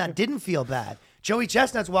Chestnut didn't feel bad. Joey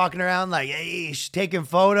Chestnut's walking around like, hey, taking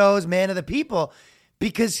photos, man of the people,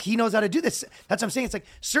 because he knows how to do this. That's what I'm saying. It's like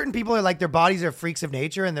certain people are like their bodies are freaks of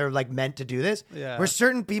nature and they're like meant to do this. Yeah. Where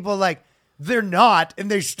certain people like they're not, and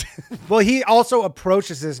they're Well, he also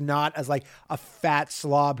approaches this not as like a fat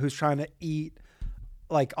slob who's trying to eat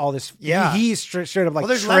like all this. Yeah. He's straight up like well,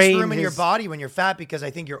 there's less trained room in your his- body when you're fat because I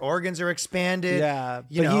think your organs are expanded. Yeah,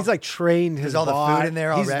 you but know. he's like trained his all the food body. in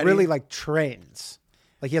there He's already. really like trains.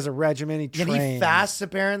 Like he has a regimen. He and trains. he fasts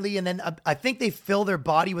apparently, and then I think they fill their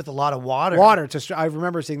body with a lot of water. Water to. I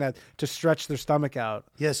remember seeing that to stretch their stomach out.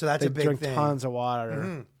 Yeah, so that's They a big drink thing. tons of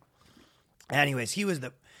water. Anyways,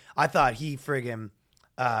 I thought he friggin'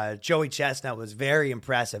 Joey Chestnut was very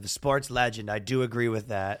impressive. Sports legend. I do agree with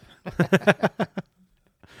that.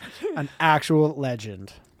 An actual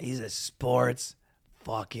legend. He's a sports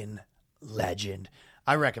fucking legend.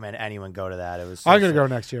 I recommend anyone go to that. It was. So I'm gonna sick. go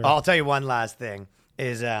next year. I'll tell you one last thing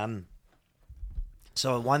is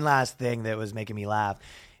So one last thing that was making me laugh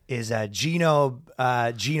is Gino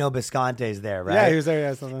Bisconte's there, right? Yeah, he was there.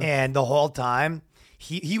 Yeah, something. And the whole time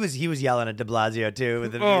he was yelling at De Blasio too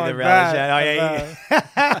with the I relish. bet, Oh I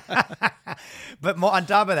yeah. But more, on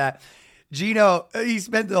top of that, Gino, he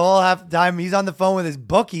spent the whole half the time he's on the phone with his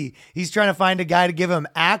bookie. He's trying to find a guy to give him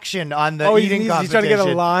action on the eating competition. He's trying to get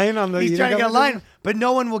a line on the. He's eating trying to get a competition? line, but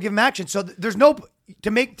no one will give him action. So there's no.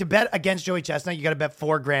 to bet against Joey Chestnut, you got to bet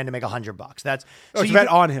 $4,000 to make $100. That's Oh, you to bet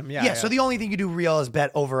do- on him. Yeah. So the only thing you do real is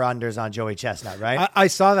bet over-unders on Joey Chestnut, right? I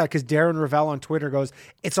saw that because Darren Ravel on Twitter goes,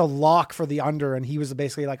 it's a lock for the under. And he was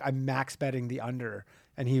basically like, I'm max betting the under.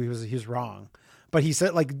 And he was wrong. But he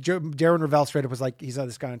said, like, Darren Ravel straight up was like, he saw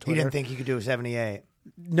this guy on Twitter. He didn't think he could do a 78.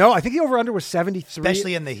 No, I think the over-under was 73.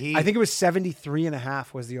 Especially in the heat. I think it was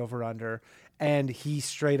 73.5 was the over-under. And he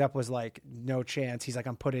straight up was like, no chance. He's like,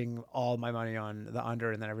 I'm putting all my money on the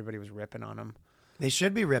under. And then everybody was ripping on him. They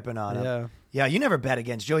should be ripping on him. Yeah. Yeah, you never bet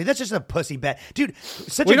against Joey. That's just a pussy bet. Dude,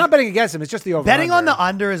 We're not betting against him. It's just the over. betting on the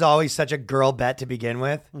under is always such a girl bet to begin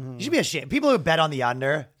with. Mm-hmm. You should be ashamed. People who bet on the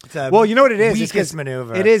under, it's a Well, you know what it is? It's 'cause weakest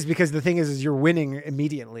maneuver. It is because the thing is you're winning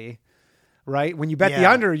immediately, right? When you bet the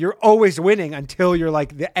Yeah. under, you're always winning until you're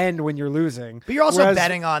like the end when you're losing. But you're also Whereas-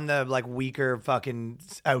 betting on the like weaker fucking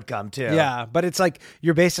outcome too. Yeah, but it's like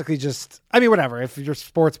you're basically just. I mean, whatever. If you're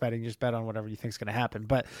sports betting, you just bet on whatever you think's going to happen.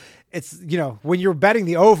 But it's when you're betting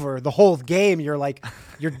the over the whole game, you're like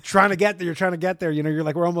you're trying to get there. You're trying to get there. You're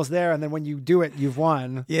like we're almost there, and then when you do it, you've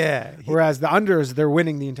won. Yeah. Whereas the unders, they're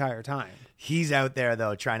winning the entire time. He's out there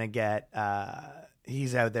though trying to get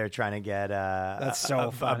That's so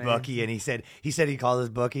a funny. bookie, and he said he called his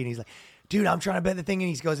bookie and he's like, dude, I'm trying to bet the thing, and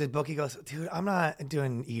he goes, his bookie goes, dude, I'm not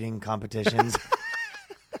doing eating competitions.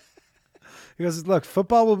 He goes, look,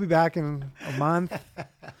 football will be back in a month.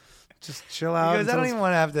 Just chill out. He goes, I until don't it's- even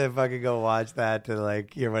want to have to fucking go watch that to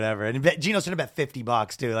like or whatever. And Gino should have bet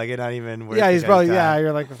 $50 too. Like, it's not even worth Yeah, the he's guy's probably time.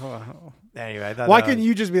 You're like, oh. Anyway, I thought Why that couldn't was-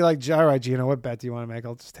 you just be like, all right, Gino, what bet do you want to make?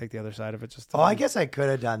 I'll just take the other side of it. Just to Oh, I be- guess I could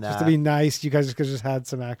have done that. just to be nice. You guys could just had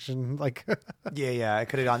some action. Like, Yeah, I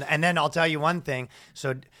could have done that. And then I'll tell you one thing.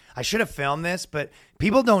 So I should have filmed this, but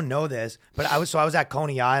people don't know this. But I was at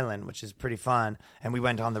Coney Island, which is pretty fun, and we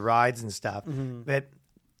went on the rides and stuff. But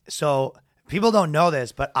so people don't know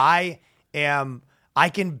this, but I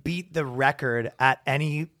can beat the record at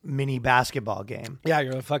any mini basketball game. yeah,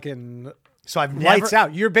 you're a fucking So I've never lights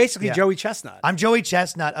out. You're basically Yeah. Joey Chestnut. I'm Joey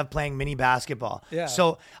Chestnut of playing mini basketball. Yeah.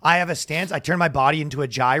 So I have a stance. I turn my body into a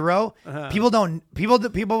gyro.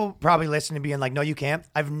 People probably listen to me and like, no, you can't.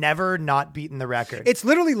 I've never not beaten the record. It's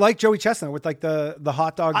literally like Joey Chestnut with like the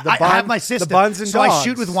hot dog, the I bun, have my system. the buns and so dogs. I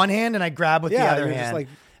shoot with one hand and I grab with the Yeah, other you're just hand. like-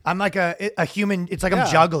 I'm like a human. It's like Yeah.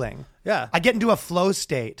 I'm juggling. Yeah. I get into a flow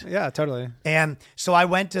state. Yeah, totally. And so I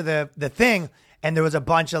went to the thing, and there was a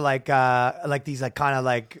bunch of like these like kind of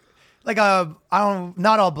like I don't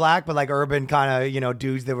not all black, but like urban kind of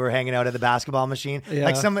dudes that were hanging out at the basketball machine. Yeah.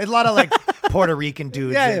 Like a lot of like Puerto Rican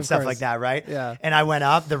dudes Yeah, and of stuff course. like that, right? Yeah. And I went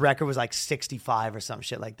up. The record was like 65 or some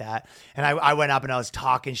shit like that. And I went up and I was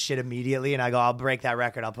talking shit immediately. And I go, I'll break that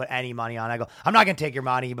record. I'll put any money on. I go, I'm not gonna take your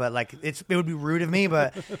money, but like it would be rude of me.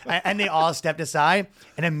 But and they all stepped aside.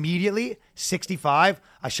 And immediately 65,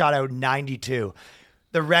 I shot out 92.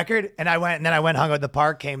 The record, and then I went hung out at the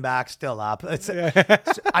park, came back, still up.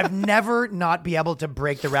 I've never not be able to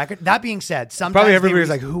break the record. That being said, sometimes Probably they everybody's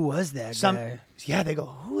re- like, who was that guy? Yeah, they go,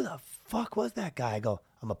 who the fuck was that guy? I go,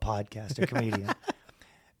 I'm a podcaster, comedian.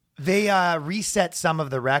 They reset some of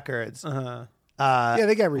the records. Yeah,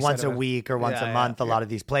 they get reset once a about- week or once Yeah, a month. yeah, A lot of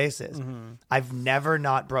these places. I've never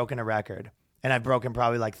not broken a record, and I've broken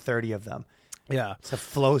probably like 30 of them. Yeah. It's a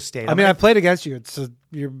flow state. I mean, I've played against you.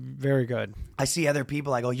 You're very good. I see other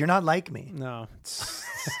people. I go, you're not like me. No,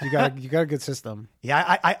 you got a good system.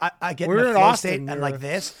 Yeah, I get We're in the in flow Austin, state and you're- like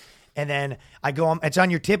this, and then I go. It's on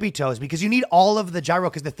your tippy toes because you need all of the gyro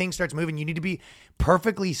because the thing starts moving. You need to be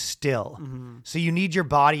perfectly still, so you need your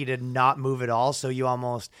body to not move at all. So you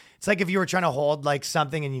almost. It's like if you were trying to hold like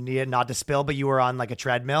something and you needed not to spill, but you were on like a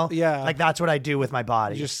treadmill. Yeah. like that's what I do with my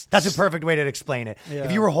body. Just- That's a perfect way to explain it. Yeah.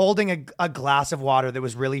 If you were holding a glass of water that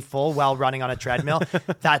was really full while running on a treadmill,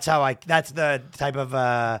 that's the type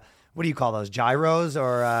of. What do you call those? Gyros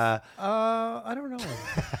or I don't know.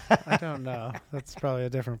 I don't know. That's probably a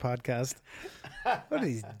different podcast. What are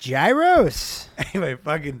these gyros? anyway,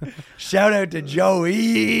 fucking shout out to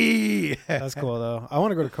Joey. That's cool though. I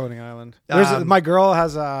want to go to Coney Island. Um, My girl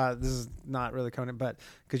has this is not really Coney, but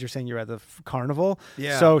because you're saying you're at the carnival.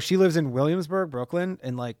 Yeah. So she lives in Williamsburg, Brooklyn,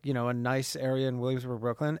 in like a nice area in Williamsburg,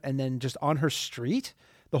 Brooklyn, and then just on her street,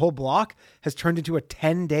 the whole block has turned into a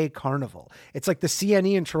 10-day carnival. It's like the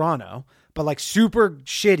CNE in Toronto, but like super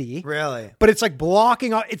shitty. Really? But it's like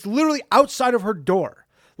blocking out. It's literally outside of her door.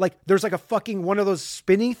 Like there's like a fucking one of those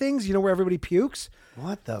spinny things, where everybody pukes.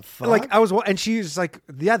 What the fuck? Like and she's like,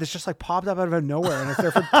 yeah, this just like popped up out of nowhere, and it's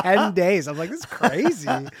there for 10 days. I'm like, this is crazy.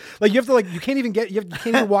 Like you have to you can't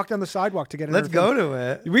even walk down the sidewalk to get in. Let's go to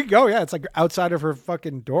it. We go, yeah. It's like outside of her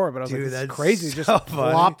fucking door. But I was Dude, like, this is that's crazy. so Just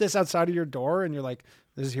funny. plop this outside of your door, and you're like,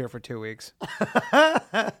 this is here for 2 weeks.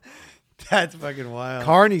 That's fucking wild.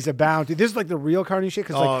 Carney's abound. Dude, this is like the real Carney shit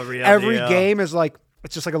because like real every deal. game is like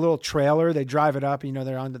it's just like a little trailer. They drive it up. You know,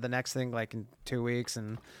 they're on to the next thing like in 2 weeks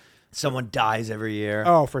and Someone dies every year.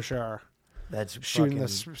 oh for sure. That's Shooting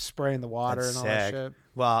fucking, the spray in the water that's and all that sick. shit.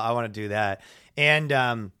 Well, I want to do that.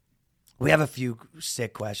 And we have a few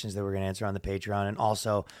sick questions that we're going to answer on the Patreon. And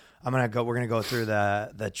also, we're going to go through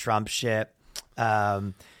the Trump shit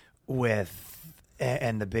with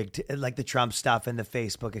and the big like the Trump stuff and the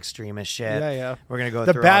Facebook extremist shit. Yeah. We're going to go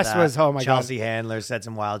The through best all that. was, oh my God. Chelsea Handler said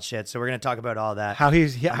some wild shit. So we're going to talk about all that. How he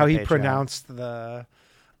Patreon. pronounced the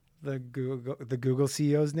Google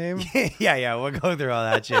CEO's name. yeah, we'll go through all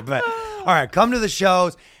that shit. But all right, come to the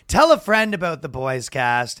shows. Tell a friend about the Boys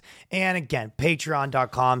Cast. And again,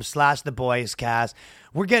 patreon.com/theboyscast.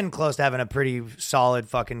 We're getting close to having a pretty solid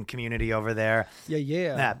fucking community over there.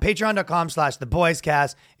 Yeah.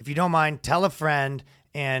 Patreon.com/theboyscast. If you don't mind, tell a friend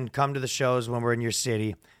and come to the shows when we're in your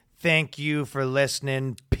city. Thank you for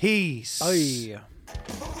listening. Peace. Aye.